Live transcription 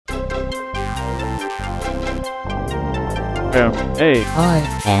I-M-A.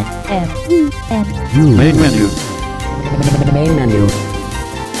 I-N-M-E-N-U. Main menu. Main menu.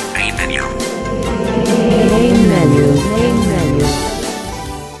 Main menu. Main menu. Main menu.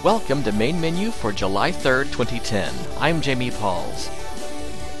 Welcome to Main Menu for July 3rd, 2010. I'm Jamie Pauls.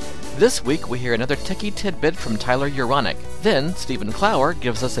 This week we hear another techie tidbit from Tyler Uronic. Then Stephen Clower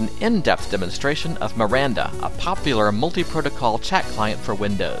gives us an in-depth demonstration of Miranda, a popular multi-protocol chat client for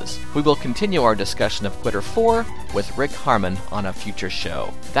Windows. We will continue our discussion of Quitter 4 with Rick Harmon on a future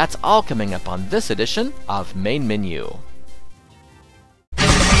show. That's all coming up on this edition of Main Menu.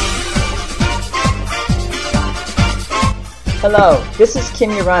 Hello, this is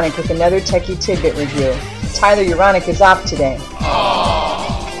Kim Uronic with another Techie Tidbit review. Tyler Uronic is off today.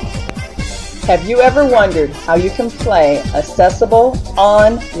 Have you ever wondered how you can play accessible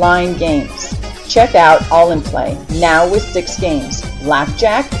online games? Check out All in Play, now with 6 games: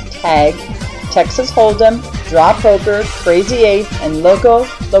 Blackjack, Tag, Texas Hold'em, Draw Poker, Crazy 8, and Loco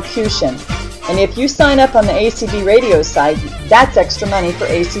Locution. And if you sign up on the ACB Radio site, that's extra money for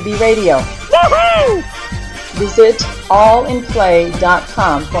ACB Radio. Woohoo! Visit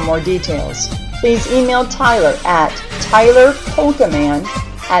allinplay.com for more details. Please email Tyler at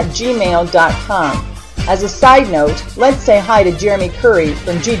tylerpolkaman@gmail.com. As a side note, let's say hi to Jeremy Curry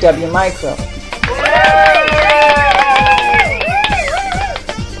from GW Micro.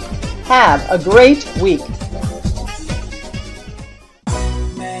 Have a great week.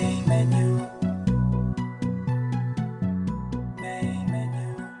 Main menu. Main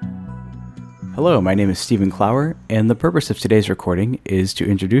menu. Hello, my name is Stephen Clower, and the purpose of today's recording is to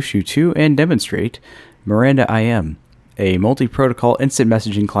introduce you to and demonstrate Miranda IM, a multi-protocol instant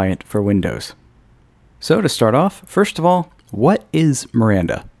messaging client for Windows. So to start off, first of all, what is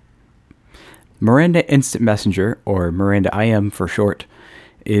Miranda? Miranda Instant Messenger, or Miranda IM for short,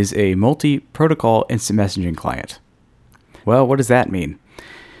 is a multi-protocol instant messaging client. Well, what does that mean?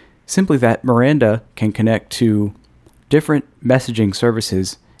 Simply that Miranda can connect to different messaging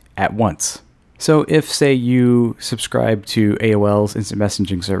services at once. So if, say, you subscribe to AOL's instant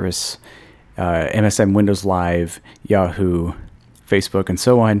messaging service, MSN Windows Live, Yahoo, Facebook, and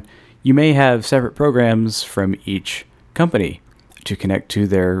so on, you may have separate programs from each company to connect to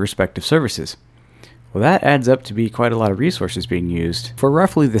their respective services. Well, that adds up to be quite a lot of resources being used for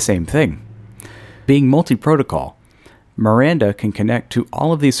roughly the same thing. Being multi-protocol, Miranda can connect to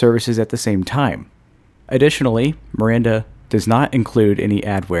all of these services at the same time. Additionally, Miranda does not include any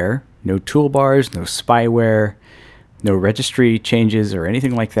adware, no toolbars, no spyware, no registry changes or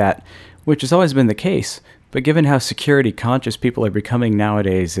anything like that, which has always been the case, but given how security conscious people are becoming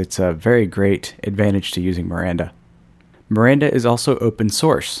nowadays, it's a very great advantage to using Miranda. Miranda is also open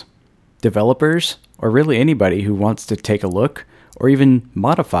source. Developers, or really anybody who wants to take a look or even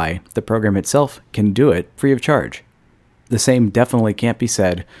modify the program itself, can do it free of charge. The same definitely can't be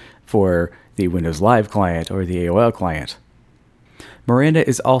said for the Windows Live client or the AOL client. Miranda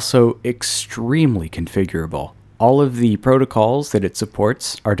is also extremely configurable. All of the protocols that it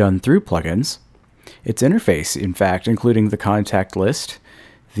supports are done through plugins. Its interface, in fact, including the contact list,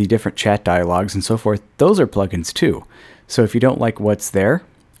 the different chat dialogues, and so forth, those are plugins too. So if you don't like what's there,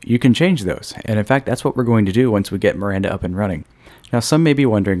 you can change those. And in fact, that's what we're going to do once we get Miranda up and running. Now, some may be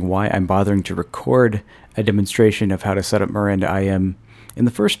wondering why I'm bothering to record a demonstration of how to set up Miranda IM in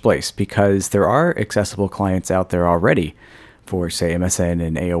the first place, because there are accessible clients out there already for, say, MSN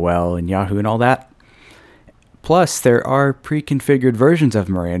and AOL and Yahoo and all that. Plus, there are pre-configured versions of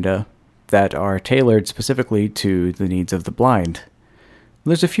Miranda that are tailored specifically to the needs of the blind.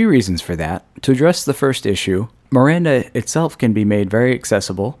 There's a few reasons for that. To address the first issue, Miranda itself can be made very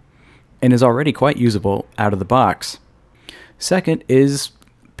accessible and is already quite usable out of the box. Second is,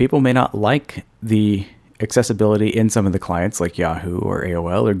 people may not like the accessibility in some of the clients like Yahoo or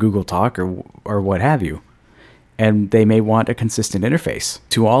AOL or Google Talk or what have you, and they may want a consistent interface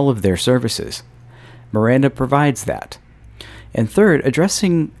to all of their services. Miranda provides that. And third,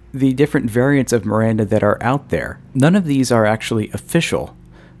 addressing the different variants of Miranda that are out there. None of these are actually official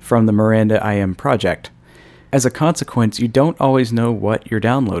from the Miranda IM project. As a consequence, you don't always know what you're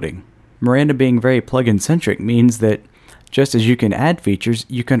downloading. Miranda being very plugin-centric means that just as you can add features,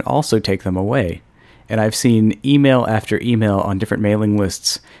 you can also take them away. And I've seen email after email on different mailing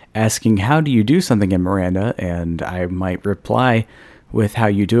lists asking, how do you do something in Miranda? And I might reply with how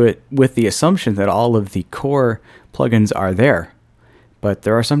you do it, with the assumption that all of the core plugins are there. But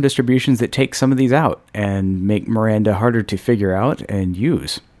there are some distributions that take some of these out and make Miranda harder to figure out and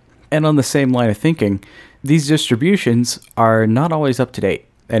use. And on the same line of thinking, these distributions are not always up to date.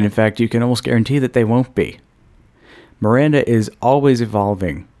 And in fact, you can almost guarantee that they won't be. Miranda is always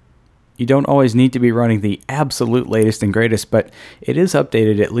evolving. You don't always need to be running the absolute latest and greatest, but it is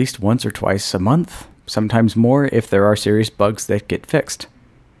updated at least once or twice a month, sometimes more if there are serious bugs that get fixed.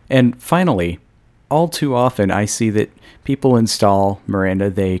 And finally, all too often I see that people install Miranda,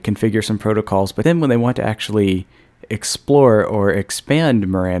 they configure some protocols, but then when they want to actually explore or expand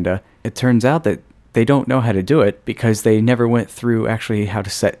Miranda, it turns out that they don't know how to do it because they never went through actually how to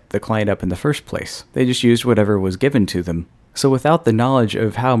set the client up in the first place. They just used whatever was given to them. So without the knowledge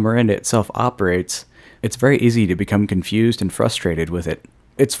of how Miranda itself operates, it's very easy to become confused and frustrated with it.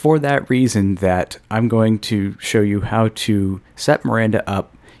 It's for that reason that I'm going to show you how to set Miranda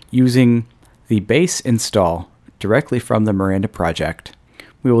up using the base install directly from the Miranda project.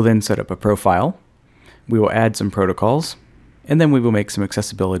 We will then set up a profile. We will add some protocols, and then we will make some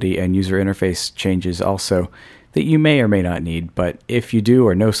accessibility and user interface changes also that you may or may not need, but if you do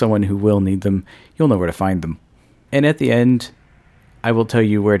or know someone who will need them, you'll know where to find them. And at the end, I will tell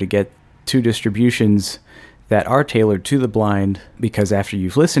you where to get 2 distributions that are tailored to the blind, because after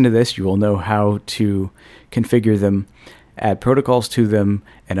you've listened to this, you will know how to configure them, add protocols to them,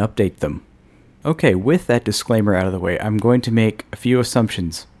 and update them. Okay, with that disclaimer out of the way, I'm going to make a few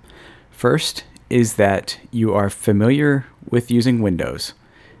assumptions. First is that you are familiar with using Windows.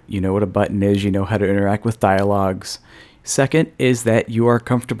 You know what a button is, you know how to interact with dialogues. Second is that you are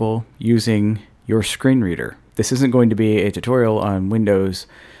comfortable using your screen reader. This isn't going to be a tutorial on Windows,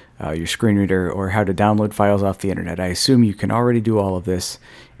 your screen reader, or how to download files off the internet. I assume you can already do all of this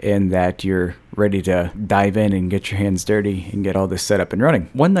and that you're ready to dive in and get your hands dirty and get all this set up and running.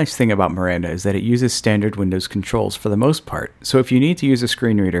 One nice thing about Miranda is that it uses standard Windows controls for the most part. So if you need to use a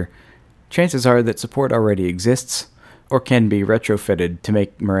screen reader, chances are that support already exists or can be retrofitted to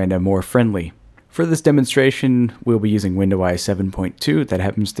make Miranda more friendly. For this demonstration, we'll be using WindowEye 7.2. That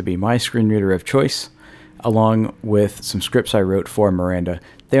happens to be my screen reader of choice, along with some scripts I wrote for Miranda.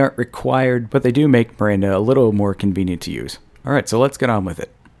 They aren't required, but they do make Miranda a little more convenient to use. Alright, so let's get on with it.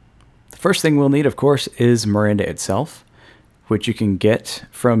 The first thing we'll need, of course, is Miranda itself, which you can get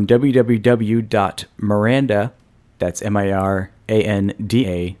from www.miranda, that's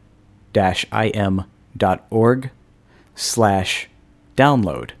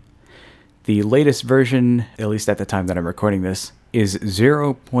miranda-im.org/download. The latest version, at least at the time that I'm recording this, is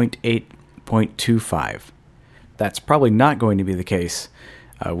 0.8.25. That's probably not going to be the case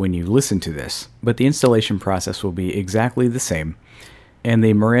when you listen to this, but the installation process will be exactly the same, and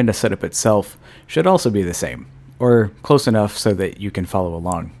the Miranda setup itself should also be the same, or close enough so that you can follow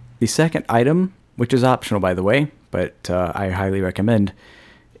along. The second item, which is optional by the way, but I highly recommend,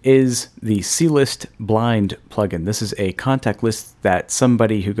 is the CList Blind plugin. This is a contact list that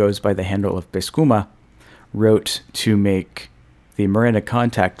somebody who goes by the handle of Pescuma wrote to make the Miranda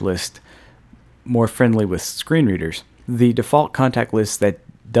contact list more friendly with screen readers. The default contact list that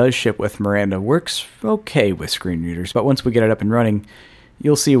does ship with Miranda works okay with screen readers, but once we get it up and running,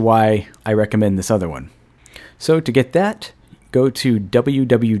 you'll see why I recommend this other one. So to get that, go to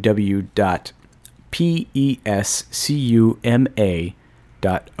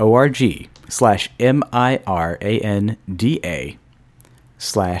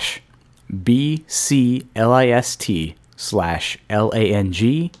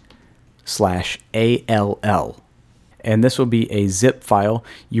And this will be a zip file.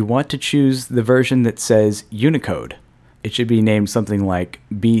 You want to choose the version that says Unicode. It should be named something like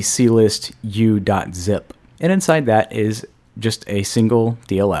bclistu.zip. And inside that is just a single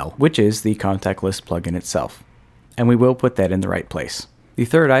DLL, which is the contact list plugin itself. And we will put that in the right place. The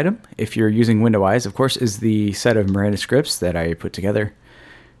third item, if you're using WindowEye, of course, is the set of Miranda scripts that I put together,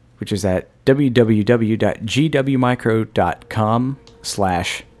 which is at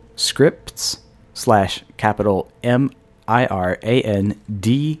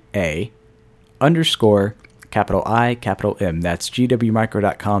That's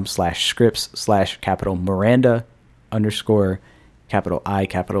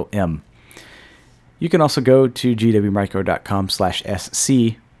gwmicro.com/scripts/Miranda_M. You can also go to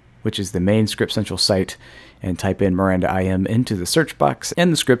gwmicro.com/sc, which is the main Script Central site, and type in Miranda IM into the search box,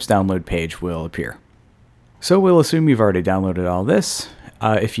 and the scripts download page will appear. So we'll assume you've already downloaded all this.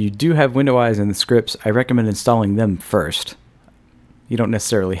 If you do have WindowEyes and the scripts, I recommend installing them first. You don't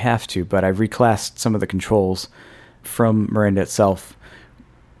necessarily have to, but I've reclassed some of the controls from Miranda itself,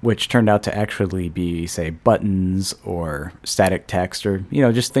 which turned out to actually be, say, buttons or static text or,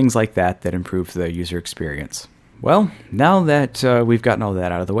 just things like that that improve the user experience. Well, now that we've gotten all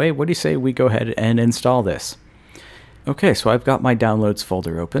that out of the way, what do you say we go ahead and install this? Okay, so I've got my downloads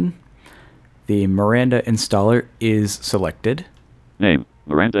folder open. The Miranda installer is selected. Name,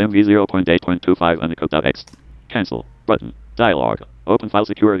 Miranda MV 0.8.25 Unicode.exe. Cancel. Button. Dialog. Open file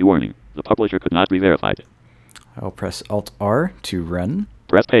security warning. The publisher could not be verified. I'll press Alt-R to run.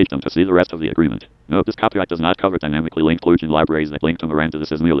 Press page them to see the rest of the agreement. Note this copyright does not cover dynamically linked plugin libraries that link to Miranda.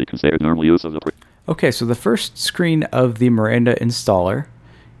 This is merely considered normal use of the... Okay, so the first screen of the Miranda installer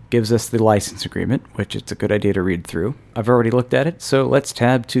gives us the license agreement, which it's a good idea to read through. I've already looked at it, so let's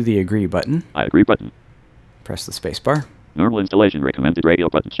tab to the Agree button. I agree button. Press the spacebar. Normal installation recommended radio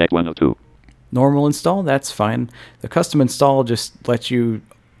button. Check 1 of 2. Normal install, that's fine. The custom install just lets you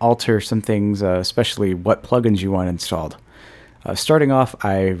alter some things, especially what plugins you want installed. Starting off,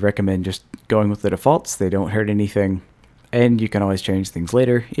 I recommend just going with the defaults. They don't hurt anything, and you can always change things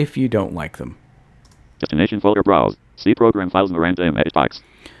later if you don't like them. Destination folder browse. See program files Miranda in edit box.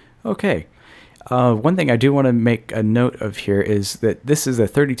 Okay. One thing I do want to make a note of here is that this is a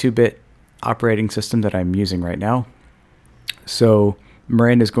 32-bit operating system that I'm using right now. So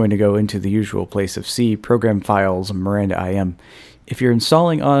Miranda is going to go into the usual place of C, program files, Miranda IM. If you're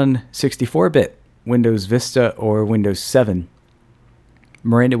installing on 64-bit Windows Vista or Windows 7,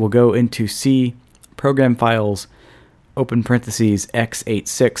 Miranda will go into C, program files, open parentheses,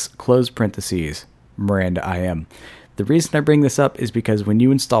 x86, close parentheses, Miranda IM. The reason I bring this up is because when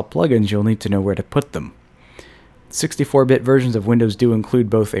you install plugins, you'll need to know where to put them. 64-bit versions of Windows do include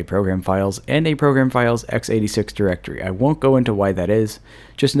both a program files and a program files x86 directory. I won't go into why that is.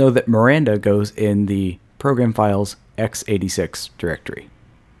 Just know that Miranda goes in the program files x86 directory.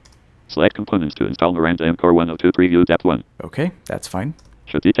 Select components to install Miranda M Core 102 Preview Depth 1. Okay, that's fine.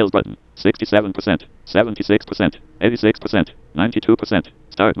 Show details button. 67%, 76%, 86%, 92%.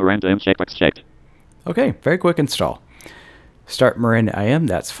 Start Miranda M checkbox checked. Okay, very quick install. Start Miranda IM,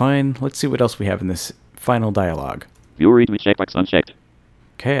 that's fine. Let's see what else we have in this final dialog. View readme checkbox unchecked.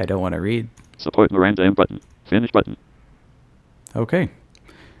 Okay, I don't want to read. Support Miranda M button. Finish button. Okay.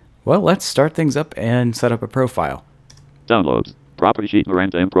 Well, let's start things up and set up a profile. Downloads. Property sheet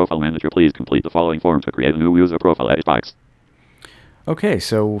Miranda M profile manager. Please complete the following form to create a new user profile edit box. Okay,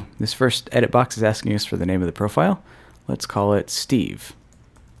 so this first edit box is asking us for the name of the profile. Let's call it Steve.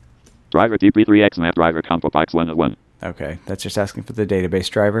 Driver DB3X map driver combo box 1 of 1. Okay, that's just asking for the database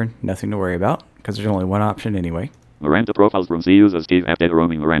driver. Nothing to worry about, because there's only one option anyway. Miranda profiles from C user Steve app data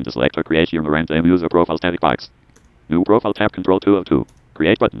roaming Miranda select or create your Miranda M user profile static box. New profile tab control 2 of 2.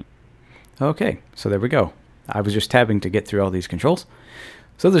 Create button. Okay, so there we go. I was just tabbing to get through all these controls.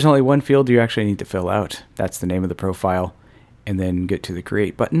 So there's only one field you actually need to fill out. That's the name of the profile. And then get to the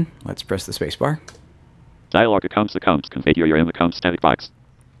create button. Let's press the spacebar. Dialog accounts configure your M account static box.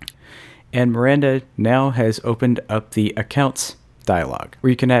 And Miranda now has opened up the accounts dialog,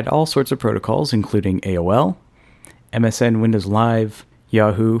 where you can add all sorts of protocols, including AOL, MSN Windows Live,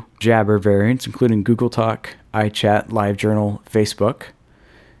 Yahoo, Jabber variants, including Google Talk, iChat, LiveJournal, Facebook,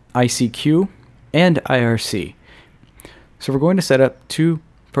 ICQ, and IRC. So we're going to set up two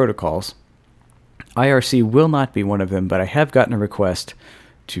protocols. IRC will not be one of them, but I have gotten a request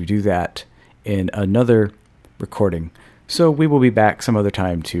to do that in another recording. So we will be back some other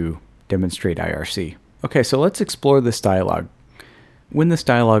time to demonstrate IRC. Okay, so let's explore this dialog. When this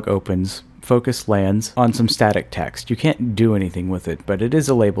dialog opens, focus lands on some static text. You can't do anything with it, but it is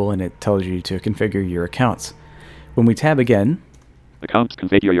a label and it tells you to configure your accounts. When we tab again, Accounts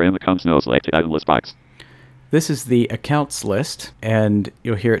configure your M accounts no selected item list box. this is the accounts list, and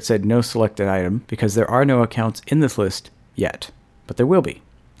you'll hear it said no selected item because there are no accounts in this list yet, but there will be.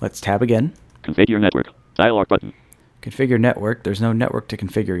 Let's tab again. Configure network. Dialog button. Configure network. There's no network to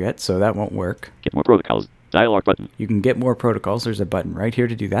configure yet, so that won't work. Get more protocols. Dialog button. You can get more protocols. There's a button right here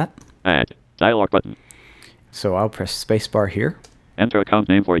to do that. Add. Dialog button. So I'll press spacebar here. Enter account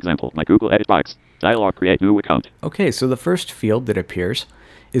name, for example, my Google edit box. Dialog create new account. Okay, so the first field that appears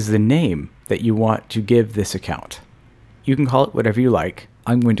is the name that you want to give this account. You can call it whatever you like.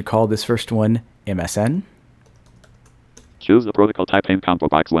 I'm going to call this first one MSN. Choose the protocol type M combo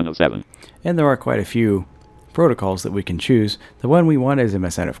box 1 of 7. And there are quite a few protocols that we can choose. The one we want is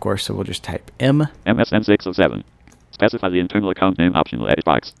MSN, of course, so we'll just type M. MSN 6 of 7. Specify the internal account name optional edit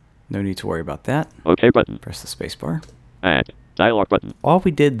box. No need to worry about that. OK button. Press the spacebar. Add. Dialog button. All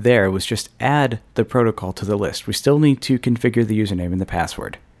we did there was just add the protocol to the list. We still need to configure the username and the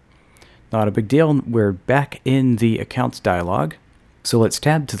password. Not a big deal. We're back in the accounts dialog. So let's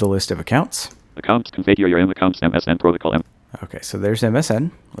tab to the list of accounts. Accounts configure your M accounts MSN protocol M. Okay, so there's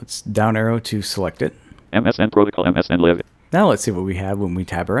MSN. Let's down arrow to select it. MSN protocol MSN live. Now let's see what we have when we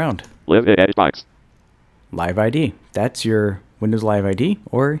tab around. Live edit box. Live ID. That's your Windows Live ID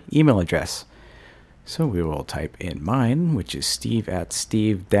or email address. So we will type in mine, which is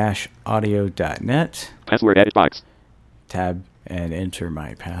steve@steve-audio.net. Password edit box. Tab and enter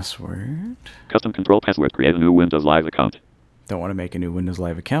my password. Custom control password. Create a new Windows Live account. Don't want to make a new Windows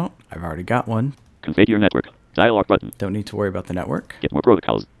Live account. I've already got one. Configure network. Dialog button. Don't need to worry about the network. Get more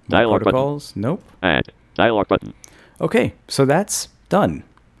protocols. More Dialog protocols? Nope. button. Add. Dialog button. Okay, so that's done.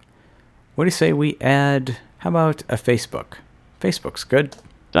 What do you say we add, how about a Facebook? Facebook's good.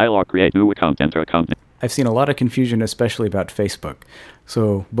 Dialog create new account. Enter account name. I've seen a lot of confusion, especially about Facebook.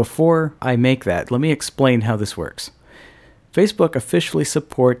 So before I make that, let me explain how this works. Facebook officially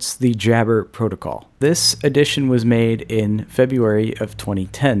supports the Jabber protocol. This addition was made in February of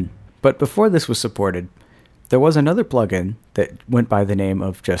 2010. But before this was supported, there was another plugin that went by the name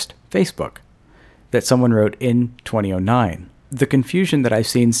of just Facebook that someone wrote in 2009. The confusion that I've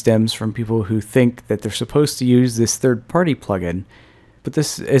seen stems from people who think that they're supposed to use this third-party plugin, but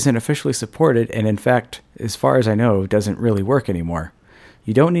this isn't officially supported, and in fact, as far as I know, doesn't really work anymore.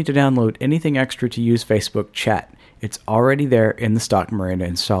 You don't need to download anything extra to use Facebook Chat. It's already there in the stock Miranda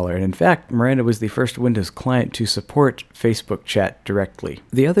installer, and in fact, Miranda was the first Windows client to support Facebook Chat directly.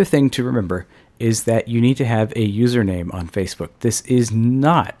 The other thing to remember is that you need to have a username on Facebook. This is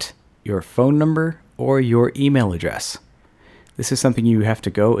not your phone number or your email address. This is something you have to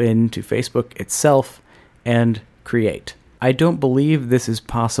go into Facebook itself and create. I don't believe this is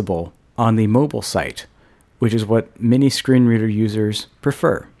possible on the mobile site, which is what many screen reader users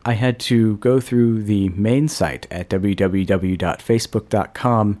prefer. I had to go through the main site at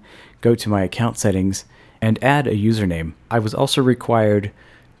www.facebook.com, go to my account settings, and add a username. I was also required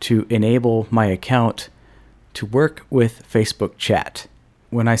to enable my account to work with Facebook Chat.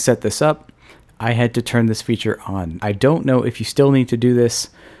 When I set this up, I had to turn this feature on. I don't know if you still need to do this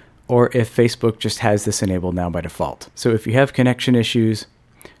or if Facebook just has this enabled now by default. So if you have connection issues,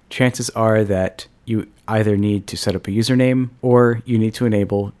 chances are that you either need to set up a username or you need to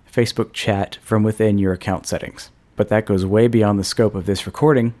enable Facebook Chat from within your account settings. But that goes way beyond the scope of this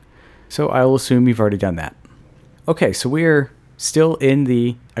recording, so I will assume you've already done that. Okay, so we're still in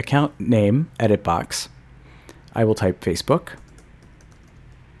the account name edit box. I will type Facebook.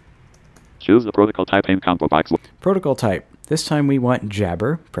 Choose the protocol type in combo box. Protocol type. This time we want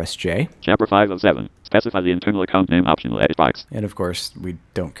Jabber. Press J. Jabber 5 of 7. Specify the internal account name optional edit box. And of course, we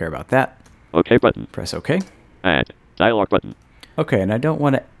don't care about that. OK button. Press OK. Add. Dialog button. Okay, and I don't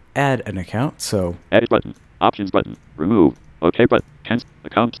want to add an account, so... Edit button. Options button. Remove. OK button. Cancel.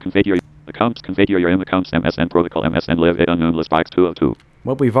 Accounts configure. Accounts configure your accounts MSN protocol MSN live it unknown list box 2 of 2.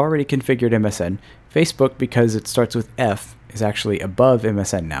 Well, we've already configured MSN. Facebook, because it starts with F, is actually above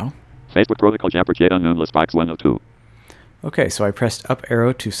MSN now. Facebook protocol Jabber J unknown list box 1 of 2. Okay, so I pressed up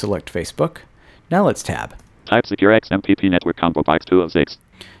arrow to select Facebook. Now let's tab. Type secure XMPP network combo box 2 of 6.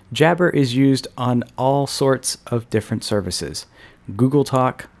 Jabber is used on all sorts of different services. Google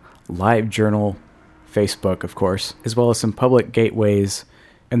Talk, LiveJournal, Facebook, of course, as well as some public gateways,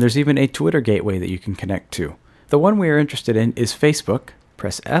 and there's even a Twitter gateway that you can connect to. The one we are interested in is Facebook.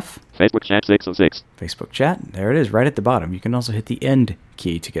 Press F. Facebook chat 6 of 6. Facebook chat. There it is, right at the bottom. You can also hit the end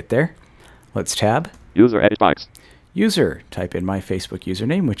key to get there. Let's tab. User edit box. User. Type in my Facebook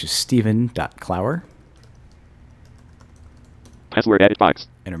username, which is Steven.Clower. Password edit box.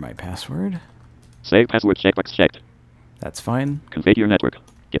 Enter my password. Save password checkbox checked. That's fine. Configure network.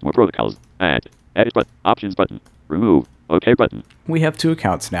 Get more protocols. Add. Edit button. Options button. Remove. OK button. We have 2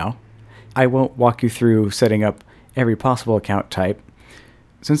 accounts now. I won't walk you through setting up every possible account type,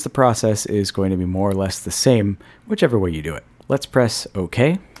 since the process is going to be more or less the same, whichever way you do it. Let's press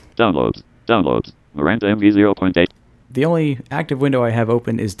OK. Downloads. Downloads. Miranda MV 0.8. The only active window I have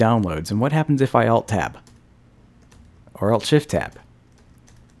open is Downloads, and what happens if I Alt-Tab? Or Alt-Shift-Tab?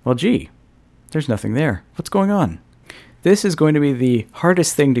 Well, gee, there's nothing there. What's going on? This is going to be the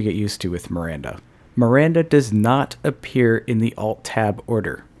hardest thing to get used to with Miranda. Miranda does not appear in the Alt-Tab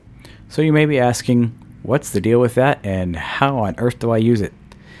order. So you may be asking, what's the deal with that, and how on earth do I use it?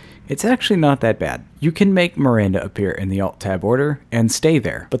 It's actually not that bad. You can make Miranda appear in the Alt-Tab order and stay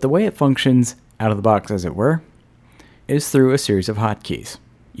there, but the way it functions, out of the box as it were, is through a series of hotkeys.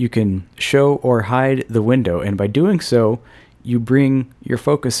 You can show or hide the window, and by doing so, you bring your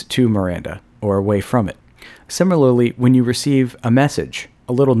focus to Miranda, or away from it. Similarly, when you receive a message,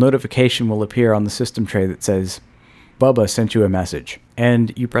 a little notification will appear on the system tray that says, Bubba sent you a message,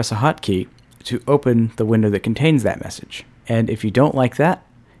 and you press a hotkey to open the window that contains that message. And if you don't like that,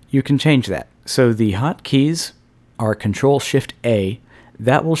 you can change that. So the hotkeys are Control-Shift-A.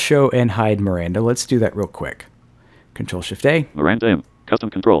 That will show and hide Miranda. Let's do that real quick. Control-Shift-A. Miranda M. Custom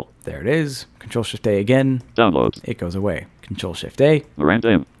control. There it is. Control-Shift-A again. Downloads. It goes away. Control-Shift-A. Miranda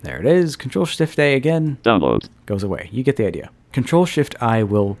M. There it is. Control-Shift-A again. Downloads. Goes away. You get the idea. Control-Shift-I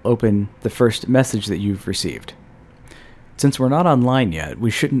will open the first message that you've received. Since we're not online yet,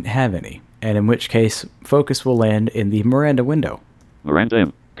 we shouldn't have any. and in which case focus will land in the Miranda window. Miranda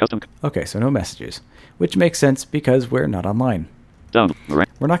M. Custom. Okay, so no messages, which makes sense because we're not online. Down.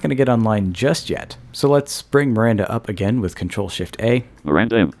 Miranda. We're not going to get online just yet, so let's bring Miranda up again with Control-Shift-A,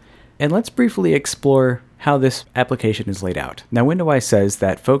 Miranda M. and let's briefly explore how this application is laid out. Now, WindowEye says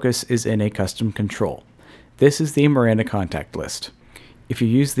that focus is in a custom control. This is the Miranda contact list. If you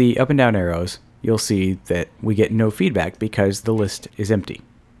use the up and down arrows, you'll see that we get no feedback because the list is empty.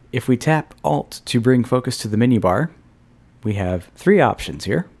 If we tap Alt to bring focus to the menu bar, we have three options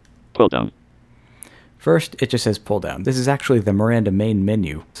here. Pull down. First, it just says pull down. This is actually the Miranda main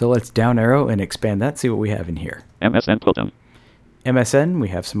menu. So let's down arrow and expand that, see what we have in here. MSN pull down. MSN, we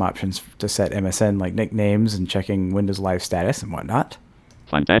have some options to set MSN like nicknames and checking Windows Live status and whatnot.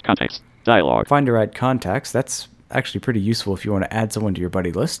 Find add contacts. Dialog. Find or add contacts, that's actually pretty useful if you want to add someone to your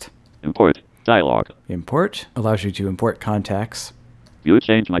buddy list. Import. Dialog. Import allows you to import contacts. View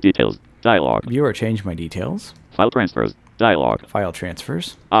change my details. Dialog. View or change my details. File transfers. Dialog. File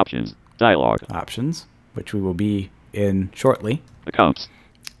transfers. Options. Dialog. Options, which we will be in shortly. Accounts.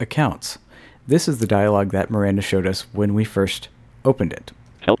 Accounts. This is the dialog that Miranda showed us when we first opened it.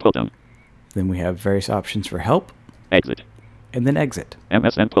 Help pull down. Then we have various options for help, Exit. and then exit.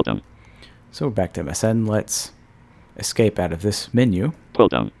 MSN pull down. So back to MSN, let's escape out of this menu. Pull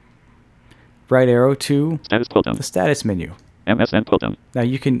down. Right arrow to Status pull down. the status menu. MSN pull down. Now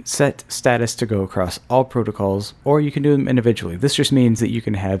you can set status to go across all protocols, or you can do them individually. This just means that you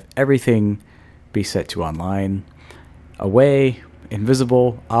can have everything be set to online, away,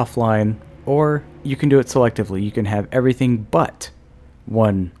 invisible, offline, or you can do it selectively. You can have everything but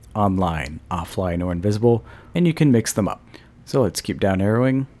one online, offline, or invisible, and you can mix them up. So let's keep down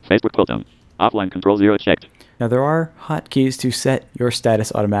arrowing. Facebook pull down. Offline control 0 checked. Now there are hotkeys to set your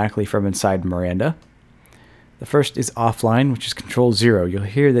status automatically from inside Miranda. The first is offline, which is Control 0. You'll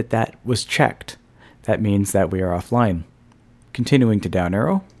hear that that was checked. That means that we are offline. Continuing to down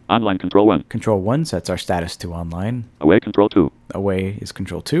arrow. Online control 1. Control 1 sets our status to online. Away control 2. Away is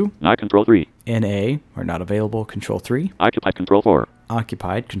Control 2. Not control 3. NA, or not available, Control 3. Occupied control 4.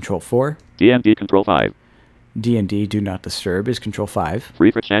 Occupied, Control 4. DND control 5. DND, Do Not Disturb, is Control 5.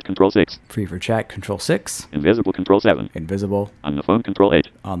 Free for chat control 6. Free for chat, Control 6. Invisible control 7. Invisible. On the phone control 8.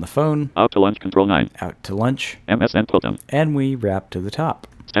 On the phone. Out to lunch control 9. Out to lunch. MSN pull down. And we wrap to the top.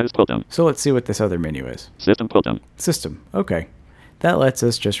 Status pull down. So let's see what this other menu is. System pull down. System. Okay. That lets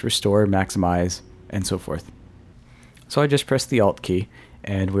us just restore, maximize, and so forth. So I just pressed the Alt key,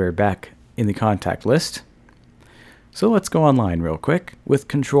 and we're back in the contact list. So let's go online real quick with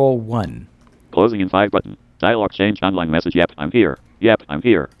Control 1. Closing in 5 button. Dialog change online message. Yep, I'm here. Yep, I'm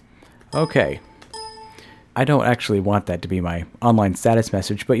here. Okay. I don't actually want that to be my online status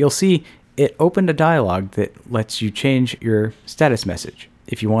message, but you'll see it opened a dialog that lets you change your status message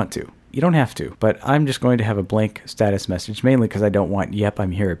if you want to. You don't have to, but I'm just going to have a blank status message, mainly because I don't want "Yep,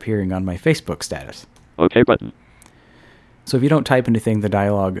 I'm here" appearing on my Facebook status. OK button. So if you don't type anything, the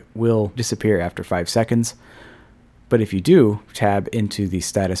dialog will disappear after 5 seconds. But if you do tab into the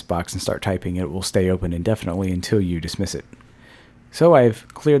status box and start typing, it will stay open indefinitely until you dismiss it. So I've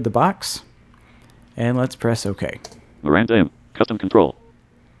cleared the box, and let's press OK. Miranda M. Custom control.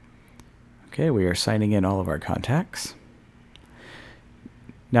 Okay, we are signing in all of our contacts.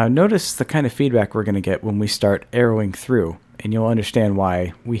 Now notice the kind of feedback we're going to get when we start arrowing through, and you'll understand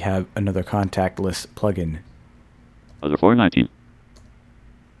why we have another contact list plugin. Other 419.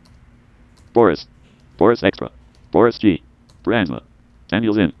 Boris. Boris Extra. Boris G. Bransma.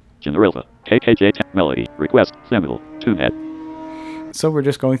 Daniel Zinn. Generilva. KKJ Melody. Request. Samuel. Toonhead. So we're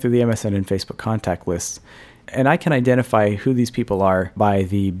just going through the MSN and Facebook contact lists, and I can identify who these people are by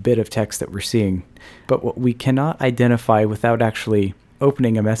the bit of text that we're seeing. But what we cannot identify without actually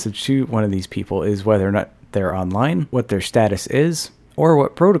opening a message to one of these people is whether or not they're online, what their status is, or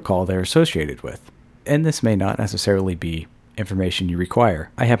what protocol they're associated with. And this may not necessarily be information you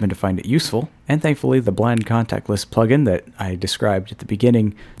require. I happen to find it useful, and thankfully the Blind Contact List plugin that I described at the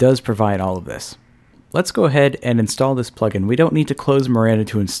beginning does provide all of this. Let's go ahead and install this plugin. We don't need to close Miranda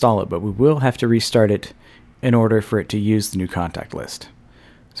to install it, but we will have to restart it in order for it to use the new contact list.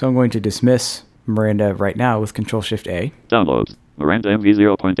 So I'm going to dismiss Miranda right now with Control-Shift-A. Downloads. Miranda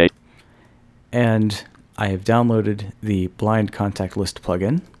MV 0.8. And I have downloaded the Blind Contact List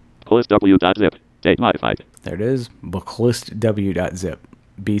plugin. Listw.zip. Date modified. There it is, booklistw.zip,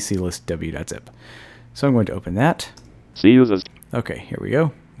 bclistw.zip. So I'm going to open that. See users. Okay, here we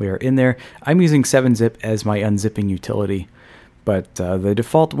go. We are in there. I'm using 7-zip as my unzipping utility, but the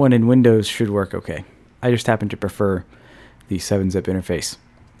default one in Windows should work okay. I just happen to prefer the 7-zip interface.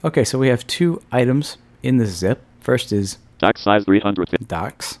 Okay, so we have 2 items in this zip. First is Docs size 350.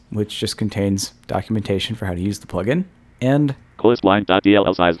 Docs, which just contains documentation for how to use the plugin, and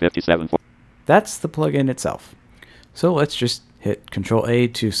Coolestblind.dll size 57. that's the plugin itself. So let's just hit Control A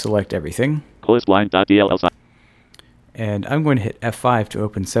to select everything, Coolestblind.dll size. and I'm going to hit F5 to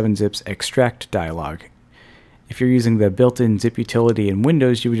open 7-Zip's extract dialog. If you're using the built-in zip utility in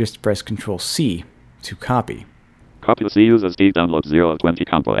Windows, you would just press Control C to copy. Copy the C uses D download 0 of 20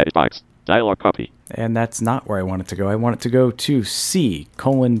 combo edit box. Dialog copy. And that's not where I want it to go. I want it to go to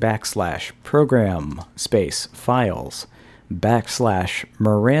C:\program space files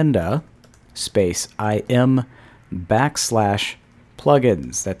 \Miranda space IM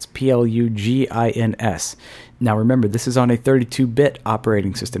 \plugins. That's PLUGINS. Now remember, this is on a 32-bit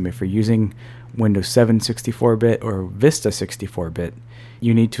operating system. If you're using Windows 7 64-bit or Vista 64-bit,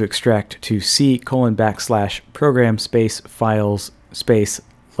 you need to extract to C:\program space files space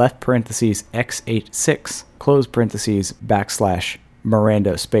left parentheses x86 close parentheses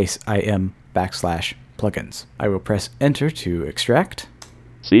 \Miranda space IM \plugins. I will press enter to extract.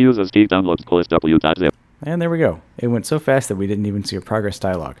 C uses D downloads coolestw.zip. And there we go. It went so fast that we didn't even see a progress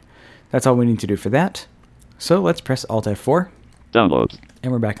dialog. That's all we need to do for that. So let's press Alt F4. Downloads.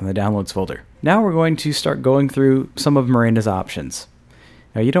 And we're back in the downloads folder. Now we're going to start going through some of Miranda's options.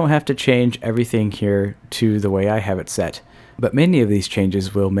 Now you don't have to change everything here to the way I have it set, but many of these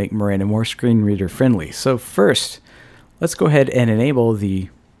changes will make Miranda more screen reader friendly. So first, let's go ahead and enable the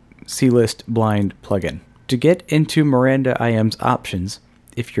CList Blind plugin. To get into Miranda IM's options,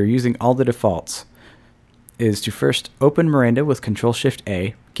 if you're using all the defaults, is to first open Miranda with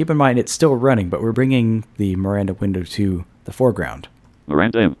Control-Shift-A. Keep in mind it's still running, but we're bringing the Miranda window to the foreground.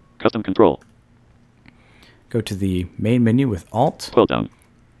 Miranda M. Custom control. Go to the main menu with Alt, Pull down.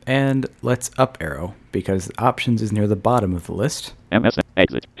 and let's up arrow, because options is near the bottom of the list. MSN.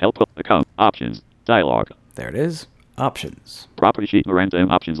 Exit. Help. Account. Options. Dialog. There it is. Options. Property sheet. Miranda M.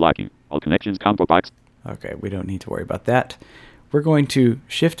 Options locking. All connections. Combo box. Okay, we don't need to worry about that. We're going to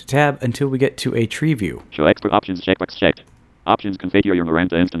Shift-Tab until we get to a tree view. Show expert options checkbox checked. Options configure your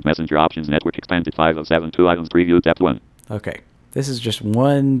Miranda Instant Messenger options network expanded 5 of 7 2 items preview depth 1. Okay, this is just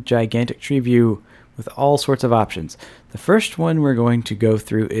one gigantic tree view with all sorts of options. The first one we're going to go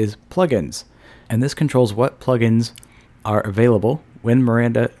through is plugins, and this controls what plugins are available when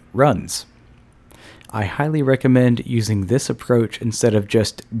Miranda runs. I highly recommend using this approach instead of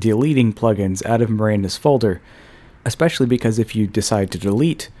just deleting plugins out of Miranda's folder, especially because if you decide to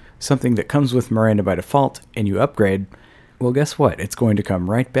delete something that comes with Miranda by default and you upgrade, well, guess what? It's going to come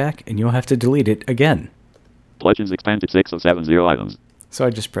right back and you'll have to delete it again. Plugins expanded 6 of 7 0 items. So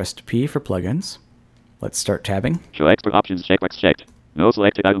I just pressed P for plugins. Let's start tabbing. Show expert options checkbox checked. No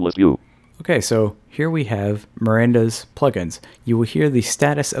selected item list view. Okay, so here we have Miranda's plugins. You will hear the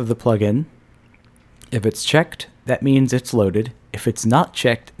status of the plugin. If it's checked, that means it's loaded. If it's not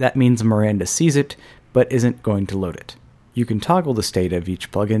checked, that means Miranda sees it but isn't going to load it. You can toggle the state of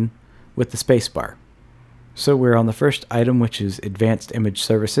each plugin with the spacebar. So we're on the first item, which is Advanced Image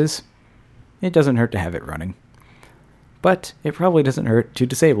Services. It doesn't hurt to have it running, but it probably doesn't hurt to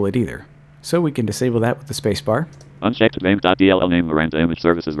disable it either. So we can disable that with the spacebar. Unchecked name.dll name Miranda Image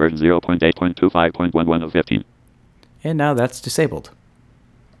Services version 0.8.25.11 of 15. And now that's disabled.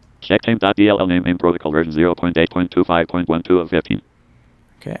 Checked name.dll name protocol version 0.8.25.12 of 15.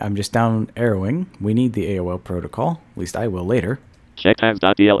 Okay, I'm just down arrowing. We need the AOL protocol. At least I will later. Check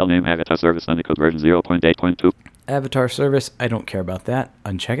tags.dll name avatar service Unicode version 0.8.2. Avatar service, I don't care about that.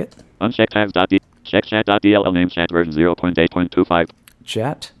 Uncheck it. Uncheck tags.d. Check chat.dll name chat version 0.8.25.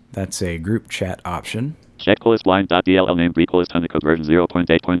 Chat, that's a group chat option. Check coolestblind.dll name coolest Unicode version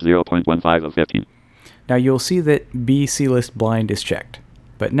 0.8.0.15 of 15. Now you'll see that B CList Blind is checked.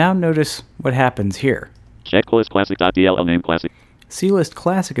 But now notice what happens here. Check coolestclassic.dll name classic. CList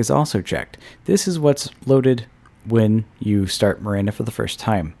Classic is also checked. This is what's loaded when you start Miranda for the first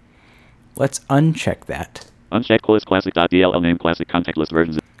time. Let's uncheck that. Uncheck coolestclassic.dll name classic contact list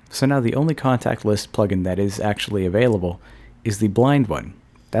versions. So now the only contact list plugin that is actually available is the blind one.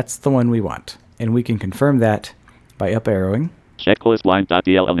 That's the one we want. And we can confirm that by up arrowing. Check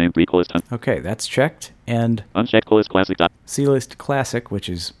coolestblind.dll name coolest. Okay, that's checked. And uncheck coolestclassic. CList Classic, which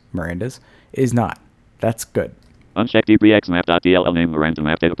is Miranda's, is not. That's good. Uncheck dbrxmap.dll name Miranda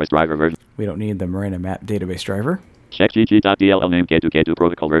map database driver version. We don't need the Miranda map database driver. Check gg.dll name Gadu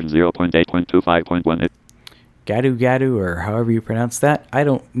protocol version 0.8.25.1. Gadu Gadu, or however you pronounce that. I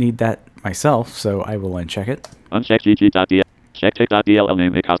don't need that myself, so I will uncheck it. Uncheck gg.dll. Check tick.dll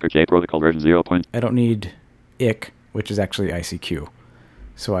name Oscar J protocol version 0. I don't need IC, which is actually ICQ.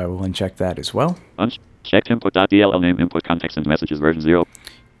 So I will uncheck that as well. Check input.dll name input contacts and messages version 0.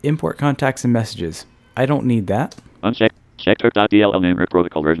 Import contacts and messages. I don't need that. Uncheck Check Turk.dll name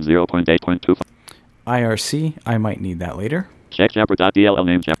protocol version 0.8.25. IRC, I might need that later. Check Jabber.dll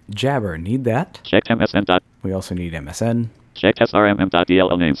name Jabber, need that. Check MSN. We also need MSN. Check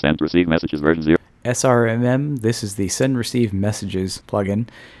SRMM.dll name send receive messages version 0. SRMM, this is the Send Receive Messages plugin.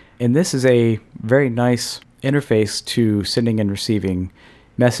 And this is a very nice interface to sending and receiving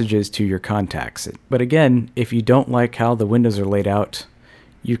messages to your contacts. But again, if you don't like how the windows are laid out,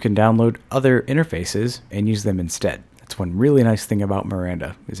 you can download other interfaces and use them instead. That's one really nice thing about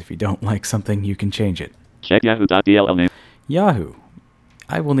Miranda, is if you don't like something, you can change it. Check Yahoo.dll name. Yahoo.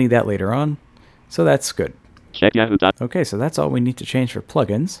 I will need that later on, so that's good. Check Yahoo. Okay, so that's all we need to change for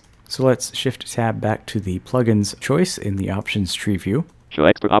plugins. So let's shift tab back to the plugins choice in the options tree view. Show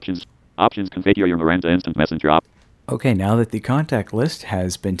expert options. Options configure your Miranda Instant Messenger app. Okay, now that the contact list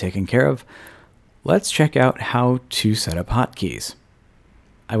has been taken care of, let's check out how to set up hotkeys.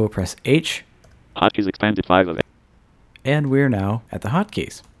 I will press H, Hotkeys expanded 5 of 8. and we're now at the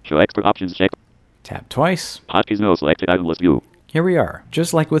hotkeys. Show expert options check. Tap twice. Hotkeys no selected item list view. Here we are.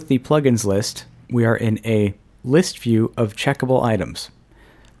 Just like with the plugins list, we are in a list view of checkable items.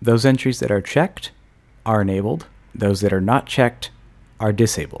 Those entries that are checked are enabled. Those that are not checked are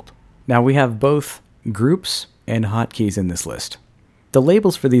disabled. Now we have both groups and hotkeys in this list. The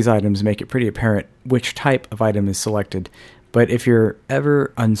labels for these items make it pretty apparent which type of item is selected, but if you're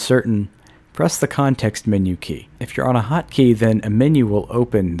ever uncertain, press the context menu key. If you're on a hotkey, then a menu will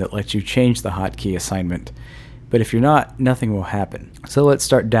open that lets you change the hotkey assignment. But if you're not, nothing will happen. So let's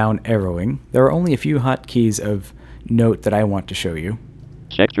start down arrowing. There are only a few hotkeys of note that I want to show you.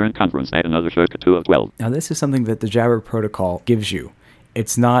 Check during conference add another shortcut 2 of 12. Now this is something that the Jabber protocol gives you.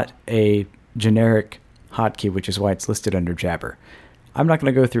 It's not a generic hotkey, which is why it's listed under Jabber. I'm not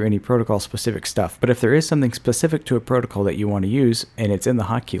going to go through any protocol specific stuff, but if there is something specific to a protocol that you want to use and it's in the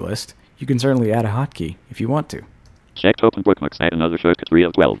hotkey list, you can certainly add a hotkey if you want to. Check open bookmarks add another shortcut 3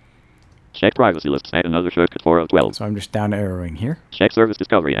 of 12. Check privacy lists add another shortcut 4 of 12. So I'm just down arrowing here. Check service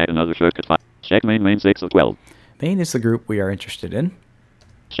discovery add another shortcut 5. Check main 6 of 12. Main is the group we are interested in.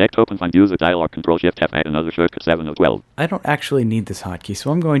 Check open find user dialog control shift F add another shortcut 7 of 12. I don't actually need this hotkey,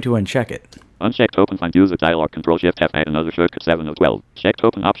 so I'm going to uncheck it. Unchecked open find user dialog control shift F add another shortcut 7 of 12. Checked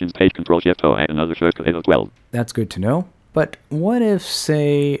open options page control shift O add another shortcut 8 of 12. That's good to know. But what if,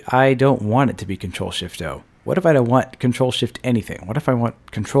 say, I don't want it to be control shift O? What if I don't want control shift anything? What if I want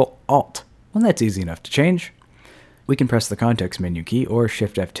control alt? Well, that's easy enough to change. We can press the context menu key or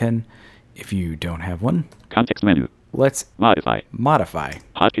shift F10 if you don't have one. Context menu. Let's Modify. modify.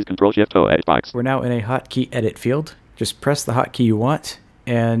 Hotkeys control shift O edit box. We're now in a hotkey edit field. Just press the hotkey you want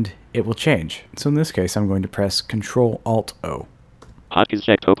and it will change. So in this case, I'm going to press Control Alt O. Hotkeys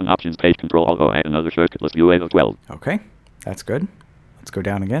checked open options page control Alt O add another shortcut list view 8 of 12. Okay, that's good. Let's go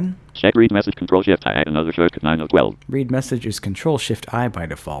down again. Check read message control shift I add another shortcut 9 of 12. Read message is Control Shift I by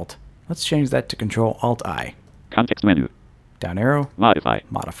default. Let's change that to Control Alt I. Context menu. Down arrow, Modify.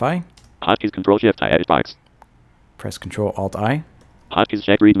 modify, Hotkeys control shift I edit box. press Control Alt I. Hotkeys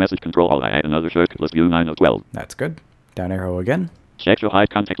check read message control Alt I add another shortcut list view 9 of 12. That's good. Down arrow again. Check show hide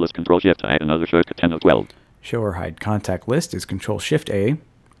contact list control shift I add another shortcut 10 of 12. Show or hide contact list is Control Shift A.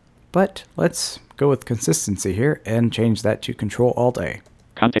 But let's go with consistency here and change that to Control Alt A.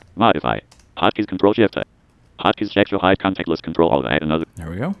 Contact modify. Hotkeys control shift I. Hotkeys check show hide contact list control Alt I add another. There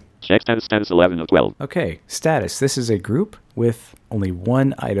we go. Check status 11 of 12. Okay, status. This is a group with only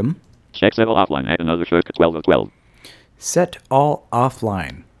one item. Check settle offline add another shortcut 12 of 12. Set all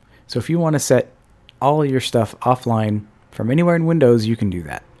offline. So if you want to set all your stuff offline from anywhere in Windows, you can do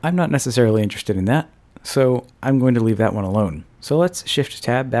that. I'm not necessarily interested in that, so I'm going to leave that one alone. So let's shift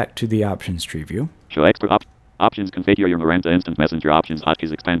tab back to the options tree view. Show expert options configure your Miranda Instant Messenger options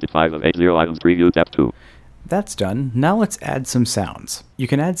hotkeys expanded 5 of 80 items preview step 2. That's done. Now let's add some sounds. You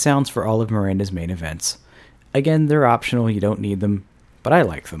can add sounds for all of Miranda's main events. Again, they're optional, you don't need them, but I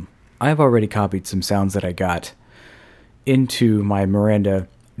like them. I've already copied some sounds that I got into my Miranda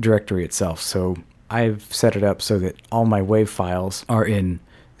directory itself, so I've set it up so that all my WAV files are in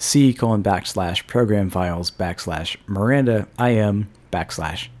C:\program files /Miranda IM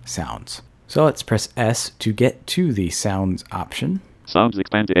 /sounds. So let's press S to get to the sounds option. Sounds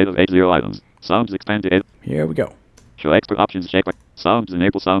expanded 8 of 80 items. Sounds expanded 8. Here we go. Show expert options checkbox. Sounds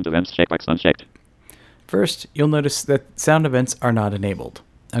enable sound events checkbox unchecked. First, you'll notice that sound events are not enabled.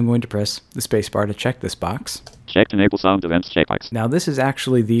 I'm going to press the spacebar to check this box. Checked enable sound events checkbox. Now this is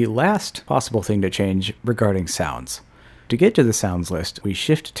actually the last possible thing to change regarding sounds. To get to the sounds list, we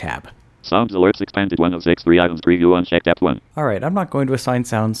shift tab. Sounds alerts expanded 1 of 6 3 items preview unchecked F1. Alright, I'm not going to assign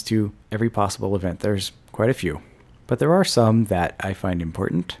sounds to every possible event. There's quite a few. But there are some that I find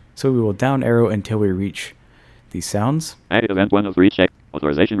important. So we will down arrow until we reach these sounds. Added event 1 of 3 checked.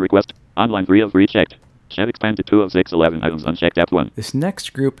 Authorization request. Online 3 of 3 checked. Chat expanded 2 of 6. 11 items unchecked. App 1. This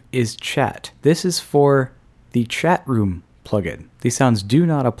next group is chat. This is for the chat room plugin. These sounds do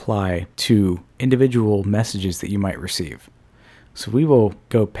not apply to individual messages that you might receive. So we will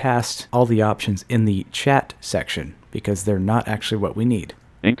go past all the options in the chat section because they're not actually what we need.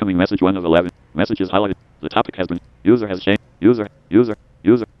 Incoming message 1 of 11. Messages highlighted. The topic has been. User has changed. User.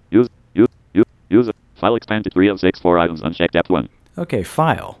 File expanded 3 of 6. 4 items unchecked. App 1. Okay,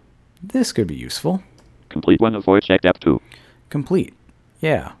 file. This could be useful. Complete 1 of 4 checked. App 2. Complete.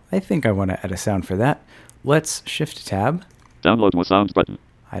 Yeah, I think I want to add a sound for that. Let's shift tab. Download more sounds button.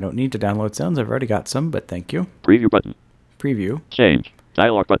 I don't need to download sounds. I've already got some, but thank you. Preview button. Preview. Change.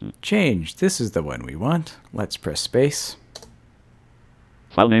 Dialog button. Change. This is the one we want. Let's press space.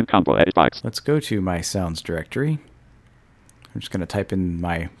 File name combo edit box. Let's go to my sounds directory. I'm just going to type in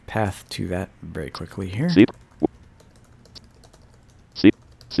my path to that very quickly here. See.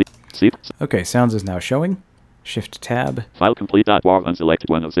 Okay, sounds is now showing. Shift tab. File complete. .wav unselected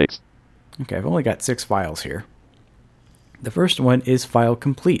 1 of 6. Okay, I've only got 6 files here. The first one is file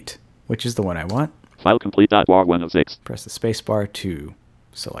complete, which is the one I want. File complete. .wav 1 of 6. Press the spacebar to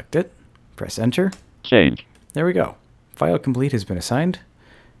select it. Press enter. Change. There we go. File complete has been assigned.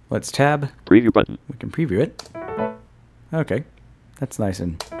 Let's tab. Preview button. We can preview it. Okay, that's nice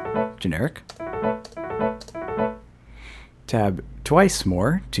and generic. Tab twice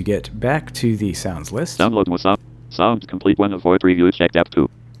more to get back to the sounds list. Download more sound. Sounds complete 1 of 4. Preview checked. App 2.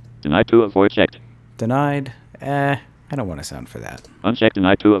 Denied 2 of 4 checked. Denied. I don't want a sound for that. Unchecked.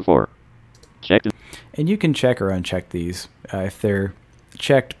 Denied 2 of 4. Checked. And you can check or uncheck these. If they're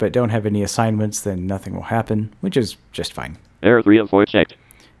checked but don't have any assignments, then nothing will happen, which is just fine. Error 3 of 4 checked.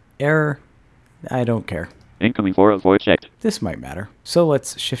 Error. I don't care. Incoming 4 of 4 checked. This might matter. So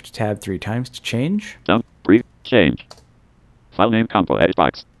let's shift tab 3 times to change. Down. Preview. Change. File name combo edit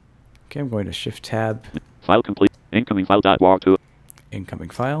box. Okay, I'm going to shift tab. File complete. Incoming file. .wav 2. Incoming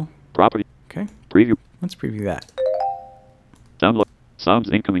file. Property. Okay, Preview. let's preview that. Download. Sounds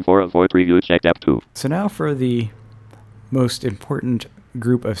incoming 4 of 4. Preview checked. App 2. So now for the most important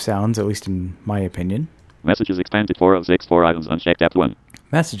group of sounds, at least in my opinion. Messages expanded 4 of 6. 4 items unchecked. App 1.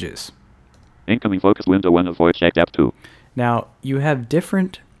 Messages. Incoming focus window 1 of 4 checked. App 2. Now, you have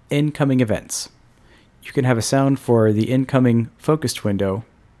different incoming events. You can have a sound for the incoming focused window,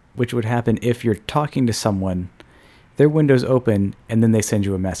 which would happen if you're talking to someone, their window's open, and then they send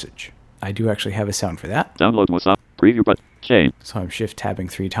you a message. I do actually have a sound for that. Download more sound. Preview button. Change. So I'm shift tabbing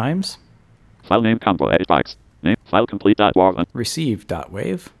 3 times. File name combo edit box. Name. File complete. .wav.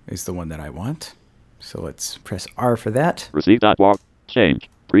 Receive.wave is the one that I want. So let's press R for that. Receive. .wav. Change.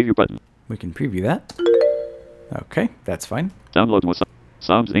 Preview button. We can preview that. Okay, that's fine. Download more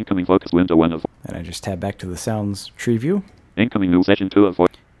sounds incoming focus window 1 of 4. And I just tab back to the sounds tree view. Incoming new session 2 of 4.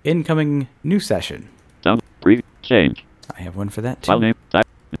 Incoming new session. Down. Preview. Change. I have one for that too. File name.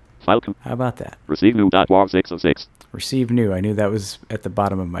 How about that? Receive new. .wav 6 of 6. Receive new. I knew that was at the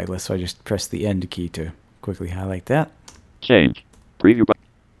bottom of my list, so I just pressed the end key to quickly highlight that. Change. Preview button.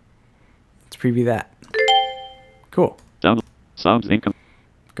 Let's preview that. Cool. Download. Sounds incoming.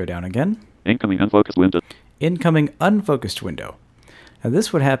 Go down again. Incoming unfocused window. Incoming unfocused window. Now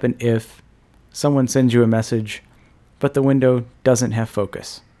this would happen if someone sends you a message, but the window doesn't have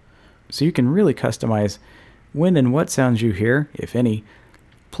focus. So you can really customize when and what sounds you hear, if any,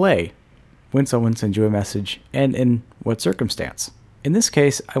 play when someone sends you a message and in what circumstance. In this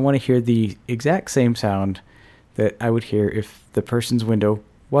case, I want to hear the exact same sound that I would hear if the person's window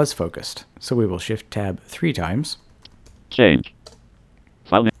was focused. So we will shift tab 3 times. Change.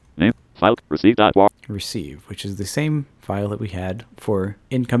 File name. File. Receive.wav. Receive, which is the same file that we had for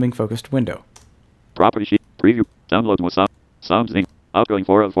incoming focused window. Property sheet. Preview. Download more sounds. Outgoing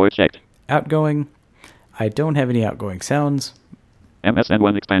 4 of 4 checked. Outgoing. I don't have any outgoing sounds. MSN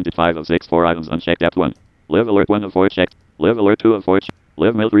 1 expanded 5 of 6. 4 items unchecked. App 1. Live alert 1 of 4 checked. Live alert 2 of 4 checked.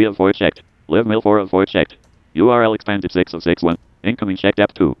 Live mail 3 of 4 checked. Live mail 4 of 4 checked. URL expanded 6 of 6. 1. Incoming checked.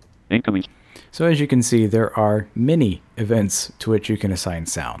 App 2. Incoming. So as you can see, there are many events to which you can assign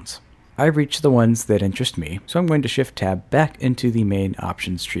sounds. I've reached the ones that interest me, so I'm going to shift tab back into the main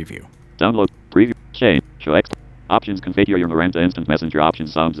options tree view. Download. Preview. Change. Show X. Options. Configure your Miranda Instant Messenger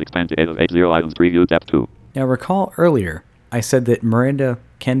options. Sounds expanded 8 of 8. 0 items. Preview. Tab 2. Now recall earlier, I said that Miranda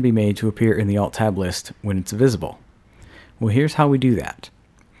can be made to appear in the Alt-Tab list when it's visible. Well, here's how we do that.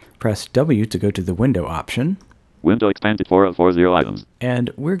 Press W to go to the window option. Window expanded 4 of 4. 0 items. And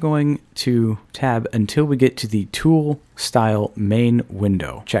we're going to tab until we get to the Tool Style Main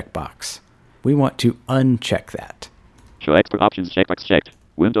Window checkbox. We want to uncheck that. Show expert options checkbox checked.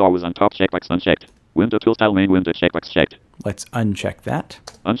 Window always on top checkbox unchecked. Window tool style main window checkbox checked. Let's uncheck that.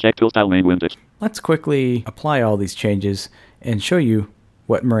 Uncheck tool style main window. Let's quickly apply all these changes and show you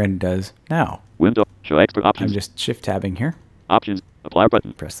what Miranda does now. Window. Show expert I'm options. just shift tabbing here. Options. Apply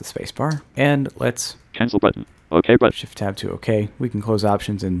button. Press the space bar. And let's Cancel button. OK button. shift tab to OK. We can close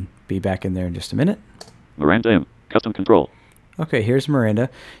options and be back in there in just a minute. Miranda M. Custom control. Okay, here's Miranda.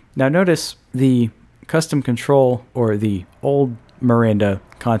 Now notice the custom control or the old Miranda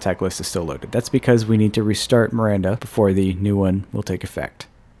contact list is still loaded. That's because we need to restart Miranda before the new one will take effect.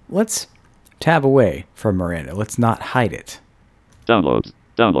 Let's tab away from Miranda. Let's not hide it. Downloads.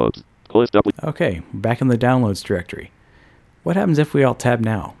 Downloads. List W. Okay, we're back in the downloads directory. What happens if we alt tab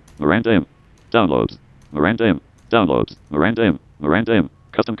now? Miranda M. Downloads. Miranda M. Downloads. Miranda M. Miranda M.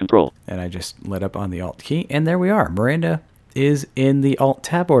 Custom control. And I just let up on the alt key, and there we are. Miranda is in the alt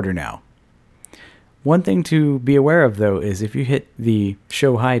tab order now. One thing to be aware of, though, is if you hit the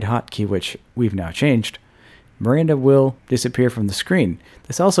show hide hotkey, which we've now changed, Miranda will disappear from the screen.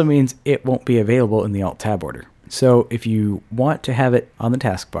 This also means it won't be available in the alt tab order. So if you want to have it on the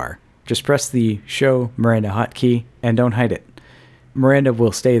taskbar, just press the show Miranda hotkey and don't hide it. Miranda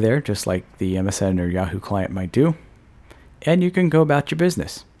will stay there, just like the MSN or Yahoo client might do, and you can go about your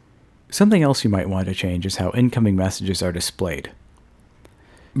business. Something else you might want to change is how incoming messages are displayed.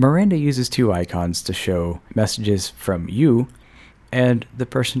 Miranda uses two icons to show messages from you and the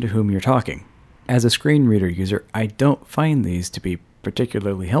person to whom you're talking. As a screen reader user, I don't find these to be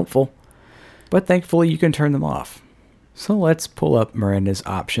particularly helpful, but thankfully you can turn them off. So let's pull up Miranda's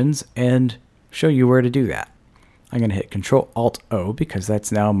options and show you where to do that. I'm going to hit Control-Alt-O because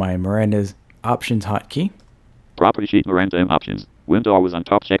that's now my Miranda's options hotkey. Property sheet Miranda M options. Window always on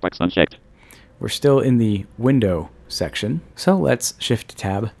top checkbox unchecked. We're still in the window section, so let's shift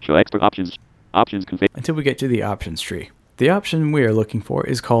tab Show expert options. Options config. until we get to the options tree. The option we are looking for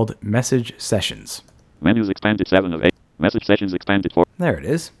is called Message Sessions. Menus expanded 7 of 8. Message sessions expanded 4. There it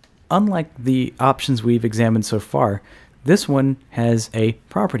is. Unlike the options we've examined so far, this one has a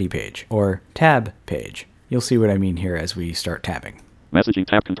property page, or tab page. You'll see what I mean here as we start tabbing. Messaging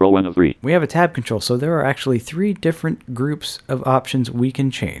tab control 1 of 3. We have a tab control, so there are actually 3 different groups of options we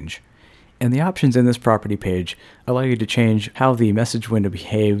can change. And the options in this property page allow you to change how the message window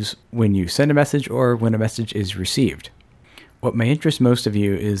behaves when you send a message or when a message is received. What may interest most of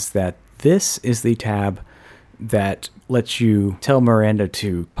you is that this is the tab that lets you tell Miranda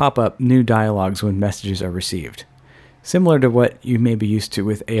to pop up new dialogues when messages are received, similar to what you may be used to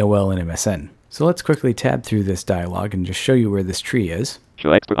with AOL and MSN. So let's quickly tab through this dialog and just show you where this tree is.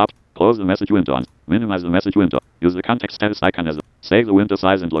 Show expert options. Close the message window on. Minimize the message window. Use the context status icon as a. Save the window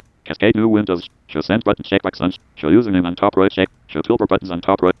size and look. Cascade new windows. Show send button checkbox on. Show username on top right check. Show toolbar buttons on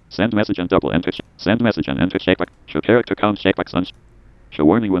top right. Send message and double enter. Send message and enter checkbox. Show character count checkbox on. Show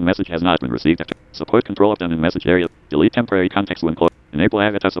warning when message has not been received. Support control option in message area. Delete temporary context when closed. Enable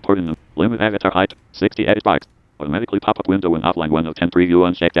avatar support in the limit avatar height 60 edit box. Automatically pop-up window when offline 1 of 10 preview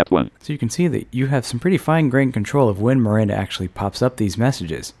unchecked at 1. So you can see that you have some pretty fine-grained control of when Miranda actually pops up these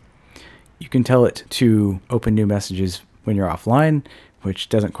messages. You can tell it to open new messages when you're offline, which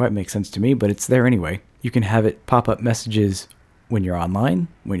doesn't quite make sense to me, but it's there anyway. You can have it pop up messages when you're online,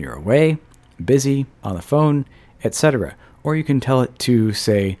 when you're away, busy, on the phone, etc. Or you can tell it to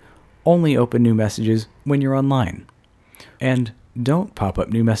say, only open new messages when you're online. And don't pop up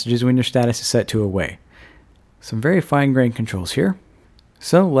new messages when your status is set to away. Some very fine-grained controls here.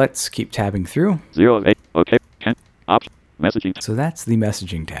 So let's keep tabbing through. 0 of 8. OK. Option. Messaging. So that's the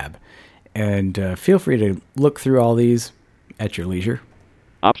messaging tab. And feel free to look through all these at your leisure.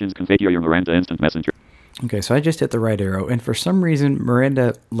 Options configure your Miranda Instant Messenger. Okay, so I just hit the right arrow, and for some reason,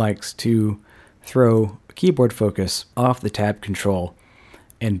 Miranda likes to throw keyboard focus off the tab control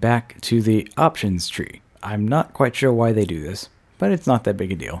and back to the options tree. I'm not quite sure why they do this, but it's not that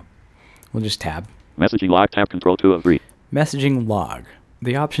big a deal. We'll just tab. Messaging log tab control 2 of 3. Messaging log.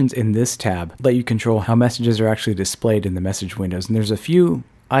 The options in this tab let you control how messages are actually displayed in the message windows, and there's a few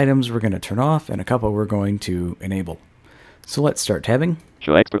items we're going to turn off and a couple we're going to enable. So let's start tabbing.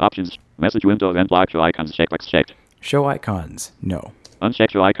 Show expert options. Message window event log show icons checkbox checked. Show icons. No.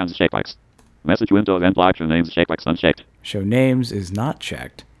 Uncheck show icons checkbox. Message window event log show names checkbox unchecked. Show names is not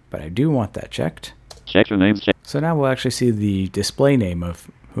checked, but I do want that checked. Check show names check. So now we'll actually see the display name of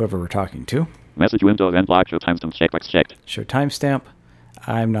whoever we're talking to. Message window event log show timestamp checkbox checked. Show timestamp.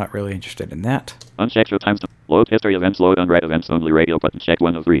 I'm not really interested in that. Uncheck show timestamp. Load history events load unread events only radio button checked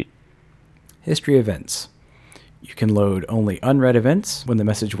 1 of 3. History events. You can load only unread events when the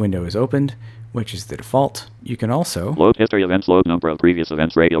message window is opened, which is the default. You can also Load history events, load number of previous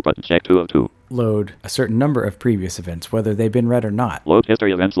events, radio button, check 2 of 2. load a certain number of previous events, whether they've been read or not. Load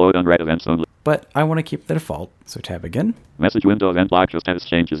history events, load unread events only. But I want to keep the default, so tab again. Message window event block, your status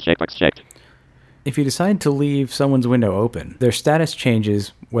changes, checkbox checked. If you decide to leave someone's window open, their status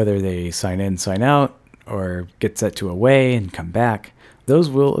changes whether they sign in, sign out, or get set to away and come back. Those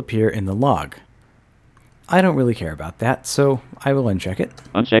will appear in the log. I don't really care about that, so I will uncheck it.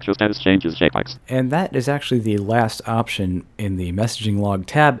 Uncheck your status changes, checkbox. And that is actually the last option in the messaging log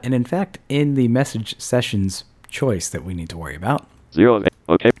tab, and in fact in the message sessions choice that we need to worry about. 0 of 8.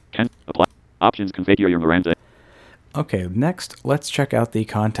 OK. Can apply. Options, configure your Miranda. Okay, next let's check out the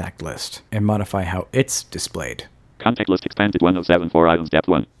contact list and modify how it's displayed. Contact list expanded 1 of 7 4 items, depth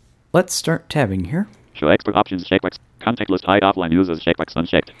 1. Let's start tabbing here. Show expert options, checkbox. Contact list hide offline users, checkbox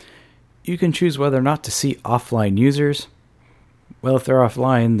unchecked. You can choose whether or not to see offline users. Well, if they're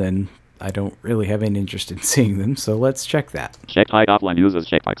offline, then I don't really have any interest in seeing them, so let's check that. Checked hide offline users,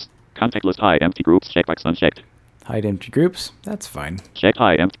 checkbox. Contact list hide empty groups, checkbox unchecked. Hide empty groups, that's fine. Checked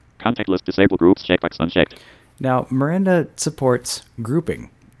hide empty. Contact list disable groups, checkbox unchecked. Now, Miranda supports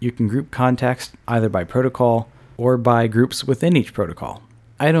grouping. You can group contacts either by protocol or by groups within each protocol.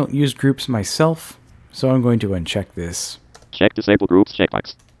 I don't use groups myself, so I'm going to uncheck this. Check disable groups,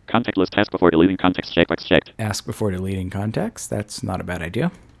 checkbox. Contact list task before deleting contacts, checkbox checked. Ask before deleting contacts, that's not a bad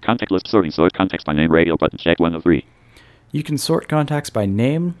idea. Contact list sorting, sort contacts by name, radio button, check 1 of 3. You can sort contacts by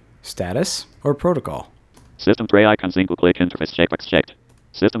name, status, or protocol. System tray icon single click interface, checkbox checked.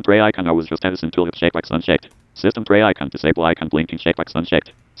 System tray icon always your status and tooltip, checkbox unchecked. System tray icon disable icon blinking, checkbox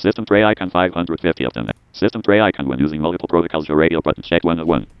unchecked. System tray icon 550 of them. System tray icon when using multiple protocols, your radio button, check 1 of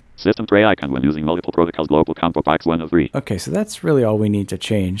 1. System tray icon when using multiple protocols, global combo box 1 of 3. Okay, so that's really all we need to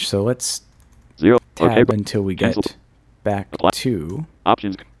change, so let's 0. tab OK. until we get Cancel. back Apply. to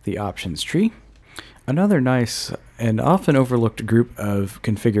Options. the options tree. Another nice and often overlooked group of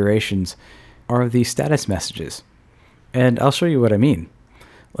configurations are the status messages. And I'll show you what I mean.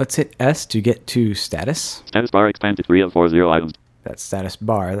 Let's hit S to get to status. Status bar expanded 3 of 40 items. That's status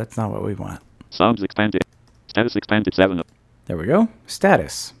bar, that's not what we want. Sounds expanded. Status expanded 7 of. There we go.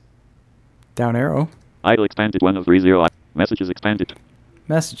 Status. Down arrow. Idle expanded 1 of 30. Messages expanded.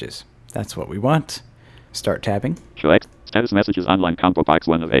 Messages. That's what we want. Start tabbing. Show X. Status messages online combo box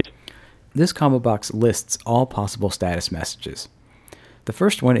 1 of 8. This combo box lists all possible status messages. The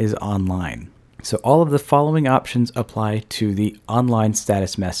first one is online. So all of the following options apply to the online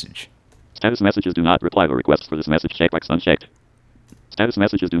status message. Status messages do not reply to requests for this message, checkbox unchecked. Status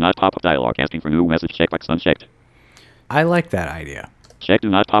messages do not pop up dialog asking for new message, checkbox unchecked. I like that idea. Check do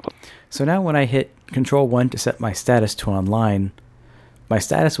not pop up. So now when I hit Control 1 to set my status to online, my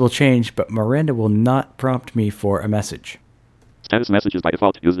status will change, but Miranda will not prompt me for a message. Status messages by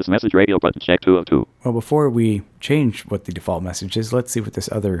default. Use this message radio button, check 2 of 2. Well, before we change what the default message is, let's see what this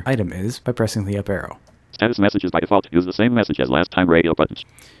other item is by pressing the up arrow. Status messages by default. Use the same message as last time, radio button.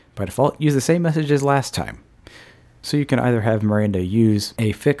 By default, use the same message as last time. So you can either have Miranda use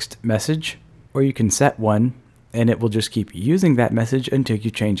a fixed message, or you can set one, and it will just keep using that message until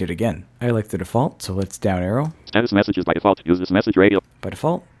you change it again. I like the default, so let's down arrow. Status messages by default. Use this message radio. By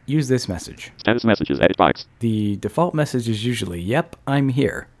default, use this message. Status messages edit box. The default message is usually, yep, I'm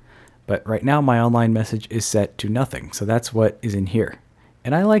here. But right now my online message is set to nothing, so that's what is in here.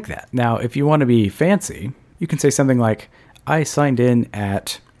 And I like that. Now, if you want to be fancy, you can say something like, I signed in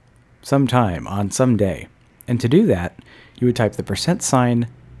at some time on some day. And to do that, you would type the %,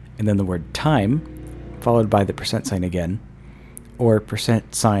 and then the word time, followed by the % again, or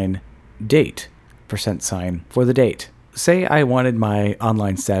 %, date, % for the date. Say I wanted my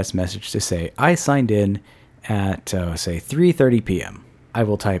online status message to say, I signed in at, say, 3:30 p.m. I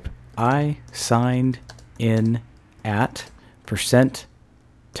will type, I signed in at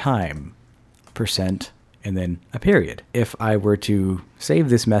 %time, and then a period. If I were to save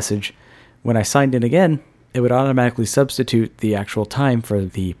this message, when I signed in again, it would automatically substitute the actual time for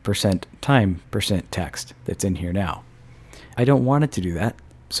the %time text that's in here now. I don't want it to do that,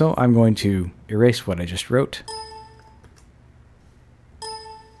 so I'm going to erase what I just wrote.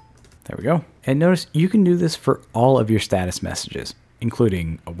 There we go. And notice you can do this for all of your status messages,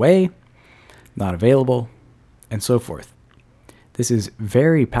 including away, not available, and so forth. This is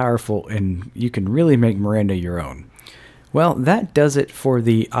very powerful, and you can really make Miranda your own. Well, that does it for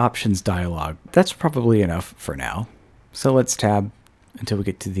the options dialog. That's probably enough for now. So let's tab until we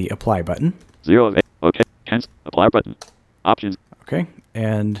get to the apply button. 0 of 8. OK. Cancel. Apply button. Options. Okay,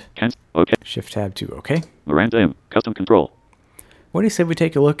 and Cancel. OK. shift tab to OK. Miranda M. Custom control. What do you say we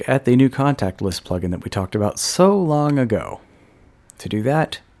take a look at the new contact list plugin that we talked about so long ago? To do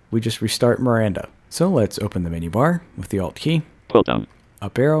that, we just restart Miranda. So let's open the menu bar with the Alt key, Pull down.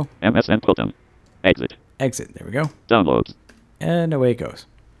 up arrow, MSN pull down. Exit. exit. There we go. Downloads. And away it goes.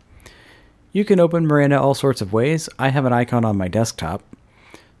 You can open Miranda all sorts of ways. I have an icon on my desktop,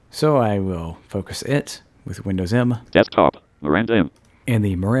 so I will focus it with Windows M. Desktop. Miranda M. And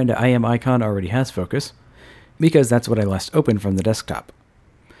the Miranda IM icon already has focus, because that's what I last opened from the desktop.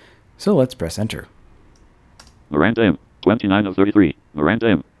 So let's press enter. Miranda M. 29 of 33. Miranda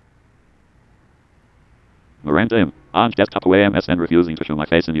M. Miranda M. On desktop away MSN refusing to show my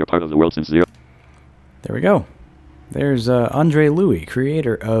face in your part of the world since 0. There we go. There's Andre Louis,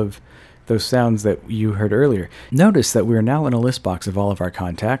 creator of those sounds that you heard earlier. Notice that we're now in a list box of all of our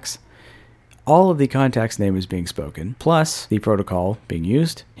contacts. All of the contact's name is being spoken, plus the protocol being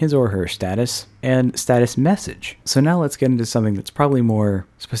used, his or her status, and status message. So now let's get into something that's probably more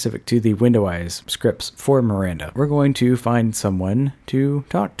specific to the Windowise scripts for Miranda. We're going to find someone to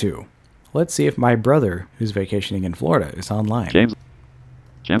talk to. Let's see if my brother, who's vacationing in Florida, is online.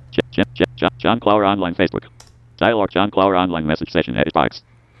 John Clower online Facebook. Dialog John Clower online message session edit box.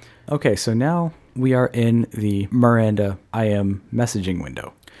 Okay, so now we are in the Miranda IM messaging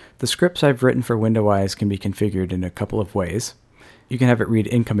window. The scripts I've written for Windowise can be configured in a couple of ways. You can have it read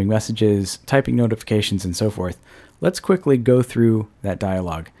incoming messages, typing notifications, and so forth. Let's quickly go through that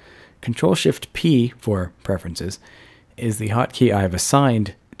dialog. Control-Shift-P for preferences is the hotkey I've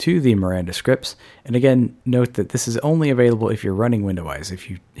assigned to the Miranda scripts. And again, note that this is only available if you're running Windowise.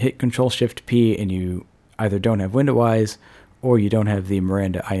 If you hit Control-Shift-P and you either don't have Windowise or you don't have the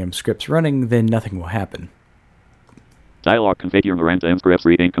Miranda IM scripts running, then nothing will happen. Dialog configure Miranda M scripts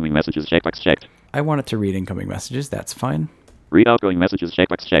read incoming messages checkbox checked. I want it to read incoming messages, that's fine. Read outgoing messages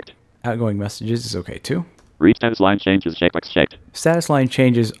checkbox checked. Outgoing messages is okay too. Read status line changes checkbox checked. Status line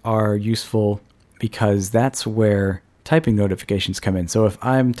changes are useful because that's where typing notifications come in. So if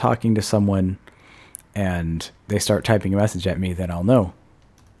I'm talking to someone and they start typing a message at me, then I'll know.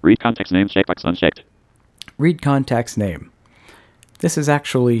 Read contact's name checkbox unchecked. Read contact's name. This is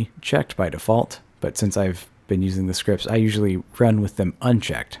actually checked by default, but since I've been using the scripts, I usually run with them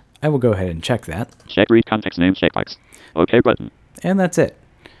unchecked. I will go ahead and check that. Check read contact's name checkbox. OK button. And that's it.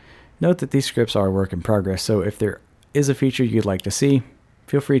 Note that these scripts are a work in progress, so if there is a feature you'd like to see,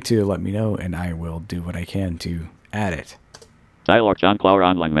 feel free to let me know and I will do what I can to add it. Dialog John Clower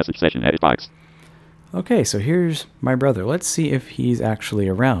online message session edit box. Okay, so here's my brother. Let's see if he's actually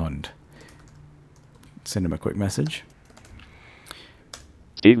around. Send him a quick message.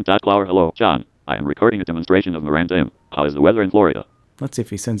 Steven.Clower, hello, John. I am recording a demonstration of Miranda M. How is the weather in Florida? Let's see if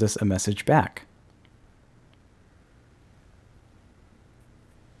he sends us a message back.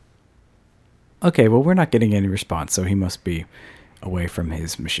 Okay, well, we're not getting any response, so he must be away from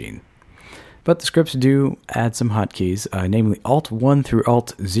his machine. But the scripts do add some hotkeys, namely Alt-1 through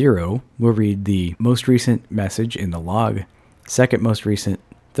Alt-0 will read the most recent message in the log, second most recent,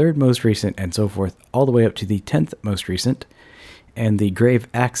 third most recent, and so forth, all the way up to the 10th most recent. And the grave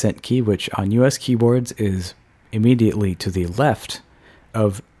accent key, which on US keyboards is immediately to the left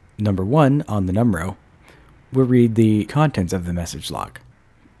of number 1 on the numero, will read the contents of the message log.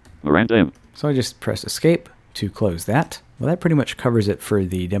 Miranda M. So I just press escape to close that. Well, that pretty much covers it for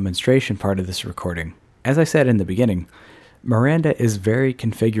the demonstration part of this recording. As I said in the beginning, Miranda is very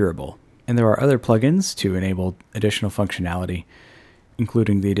configurable, and there are other plugins to enable additional functionality,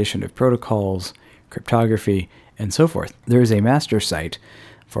 including the addition of protocols, cryptography, and so forth. There is a master site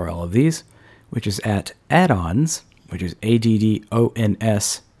for all of these, which is at addons, which is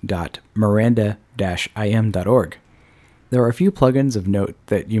addons.miranda-im.org. There are a few plugins of note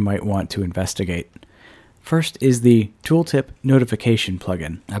that you might want to investigate. First is the Tooltip Notification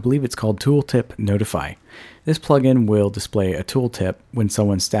plugin. I believe it's called Tooltip Notify. This plugin will display a tooltip when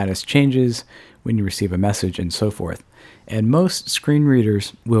someone's status changes, when you receive a message, and so forth. And most screen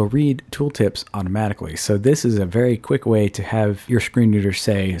readers will read tooltips automatically, so this is a very quick way to have your screen reader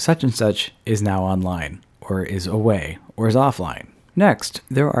say such and such is now online, or is away, or is offline. Next,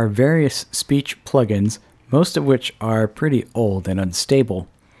 there are various speech plugins, most of which are pretty old and unstable,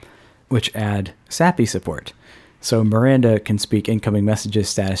 which add SAPI support. So Miranda can speak incoming messages,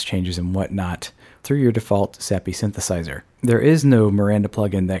 status changes, and whatnot through your default SAPI synthesizer. There is no Miranda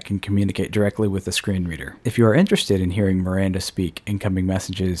plugin that can communicate directly with the screen reader. If you are interested in hearing Miranda speak incoming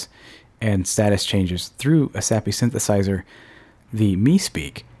messages and status changes through a SAPI synthesizer, the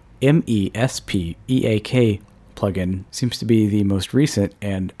MeSpeak, MESPEAK plugin seems to be the most recent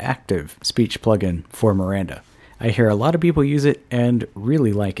and active speech plugin for Miranda. I hear a lot of people use it and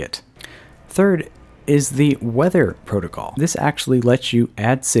really like it. Third is the weather protocol. This actually lets you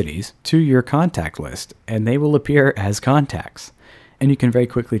add cities to your contact list, and they will appear as contacts. And you can very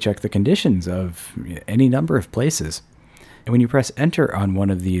quickly check the conditions of any number of places. And when you press enter on one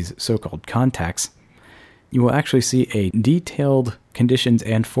of these so-called contacts, you will actually see a detailed conditions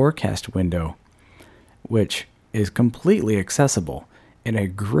and forecast window, which is completely accessible and a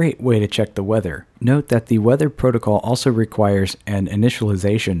great way to check the weather. Note that the weather protocol also requires an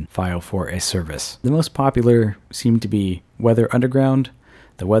initialization file for a service. The most popular seem to be Weather Underground,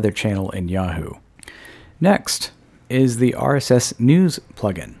 the Weather Channel, and Yahoo. Next is the RSS News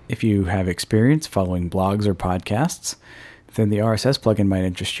plugin. If you have experience following blogs or podcasts, then the RSS plugin might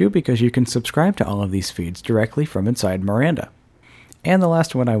interest you because you can subscribe to all of these feeds directly from inside Miranda. And the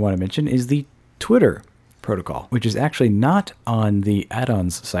last one I want to mention is the Twitter protocol, which is actually not on the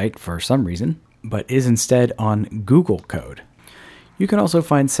add-ons site for some reason, but is instead on Google Code. You can also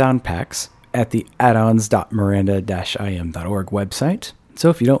find sound packs at the addons.miranda-im.org website.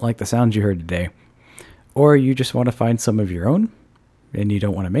 So if you don't like the sounds you heard today, or you just want to find some of your own, and you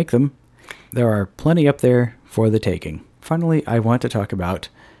don't want to make them, there are plenty up there for the taking. Finally, I want to talk about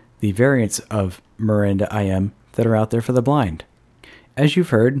the variants of Miranda IM that are out there for the blind. As you've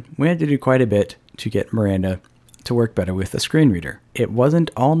heard, we had to do quite a bit to get Miranda to work better with the screen reader. It wasn't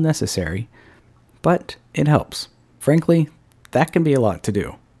all necessary, but it helps. Frankly, that can be a lot to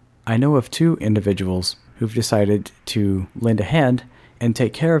do. I know of 2 individuals who've decided to lend a hand and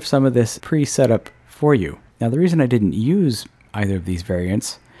take care of some of this pre-setup for you. Now, the reason I didn't use either of these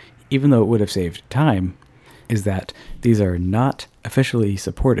variants, even though it would have saved time, is that these are not officially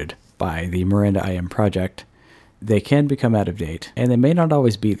supported by the Miranda IM project. They can become out of date, and they may not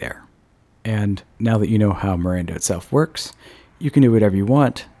always be there. And now that you know how Miranda itself works, you can do whatever you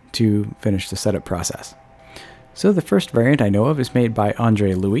want to finish the setup process. So the first variant I know of is made by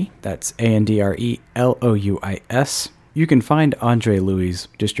Andre Louis. That's AndreLouis. You can find Andre Louis'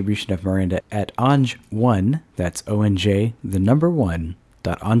 distribution of Miranda at onj1, that's ONJ, the number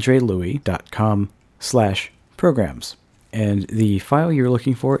 1.andrelouis.com/programs. And the file you're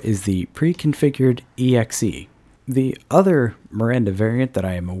looking for is the pre-configured exe. The other Miranda variant that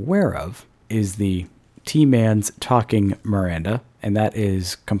I am aware of is the T-Man's Talking Miranda, and that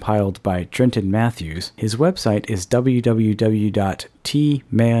is compiled by Trenton Matthews. His website is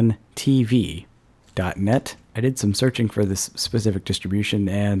www.tmantv.net. I did some searching for this specific distribution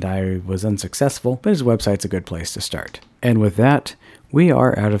and I was unsuccessful, but his website's a good place to start. And with that, we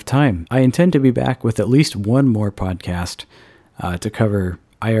are out of time. I intend to be back with at least one more podcast to cover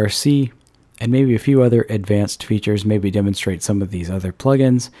IRC and maybe a few other advanced features, maybe demonstrate some of these other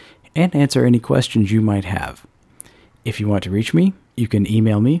plugins, and answer any questions you might have. If you want to reach me, you can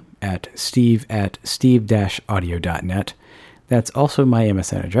email me at steve@steve-audio.net. That's also my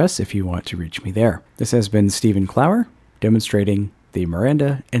MSN address if you want to reach me there. This has been Stephen Clower, demonstrating the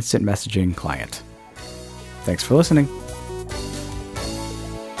Miranda Instant Messaging Client. Thanks for listening.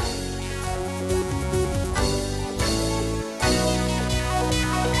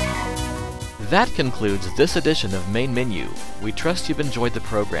 That concludes this edition of Main Menu. We trust you've enjoyed the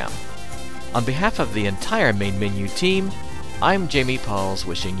program. On behalf of the entire Main Menu team, I'm Jamie Pauls,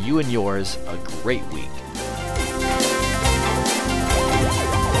 wishing you and yours a great week.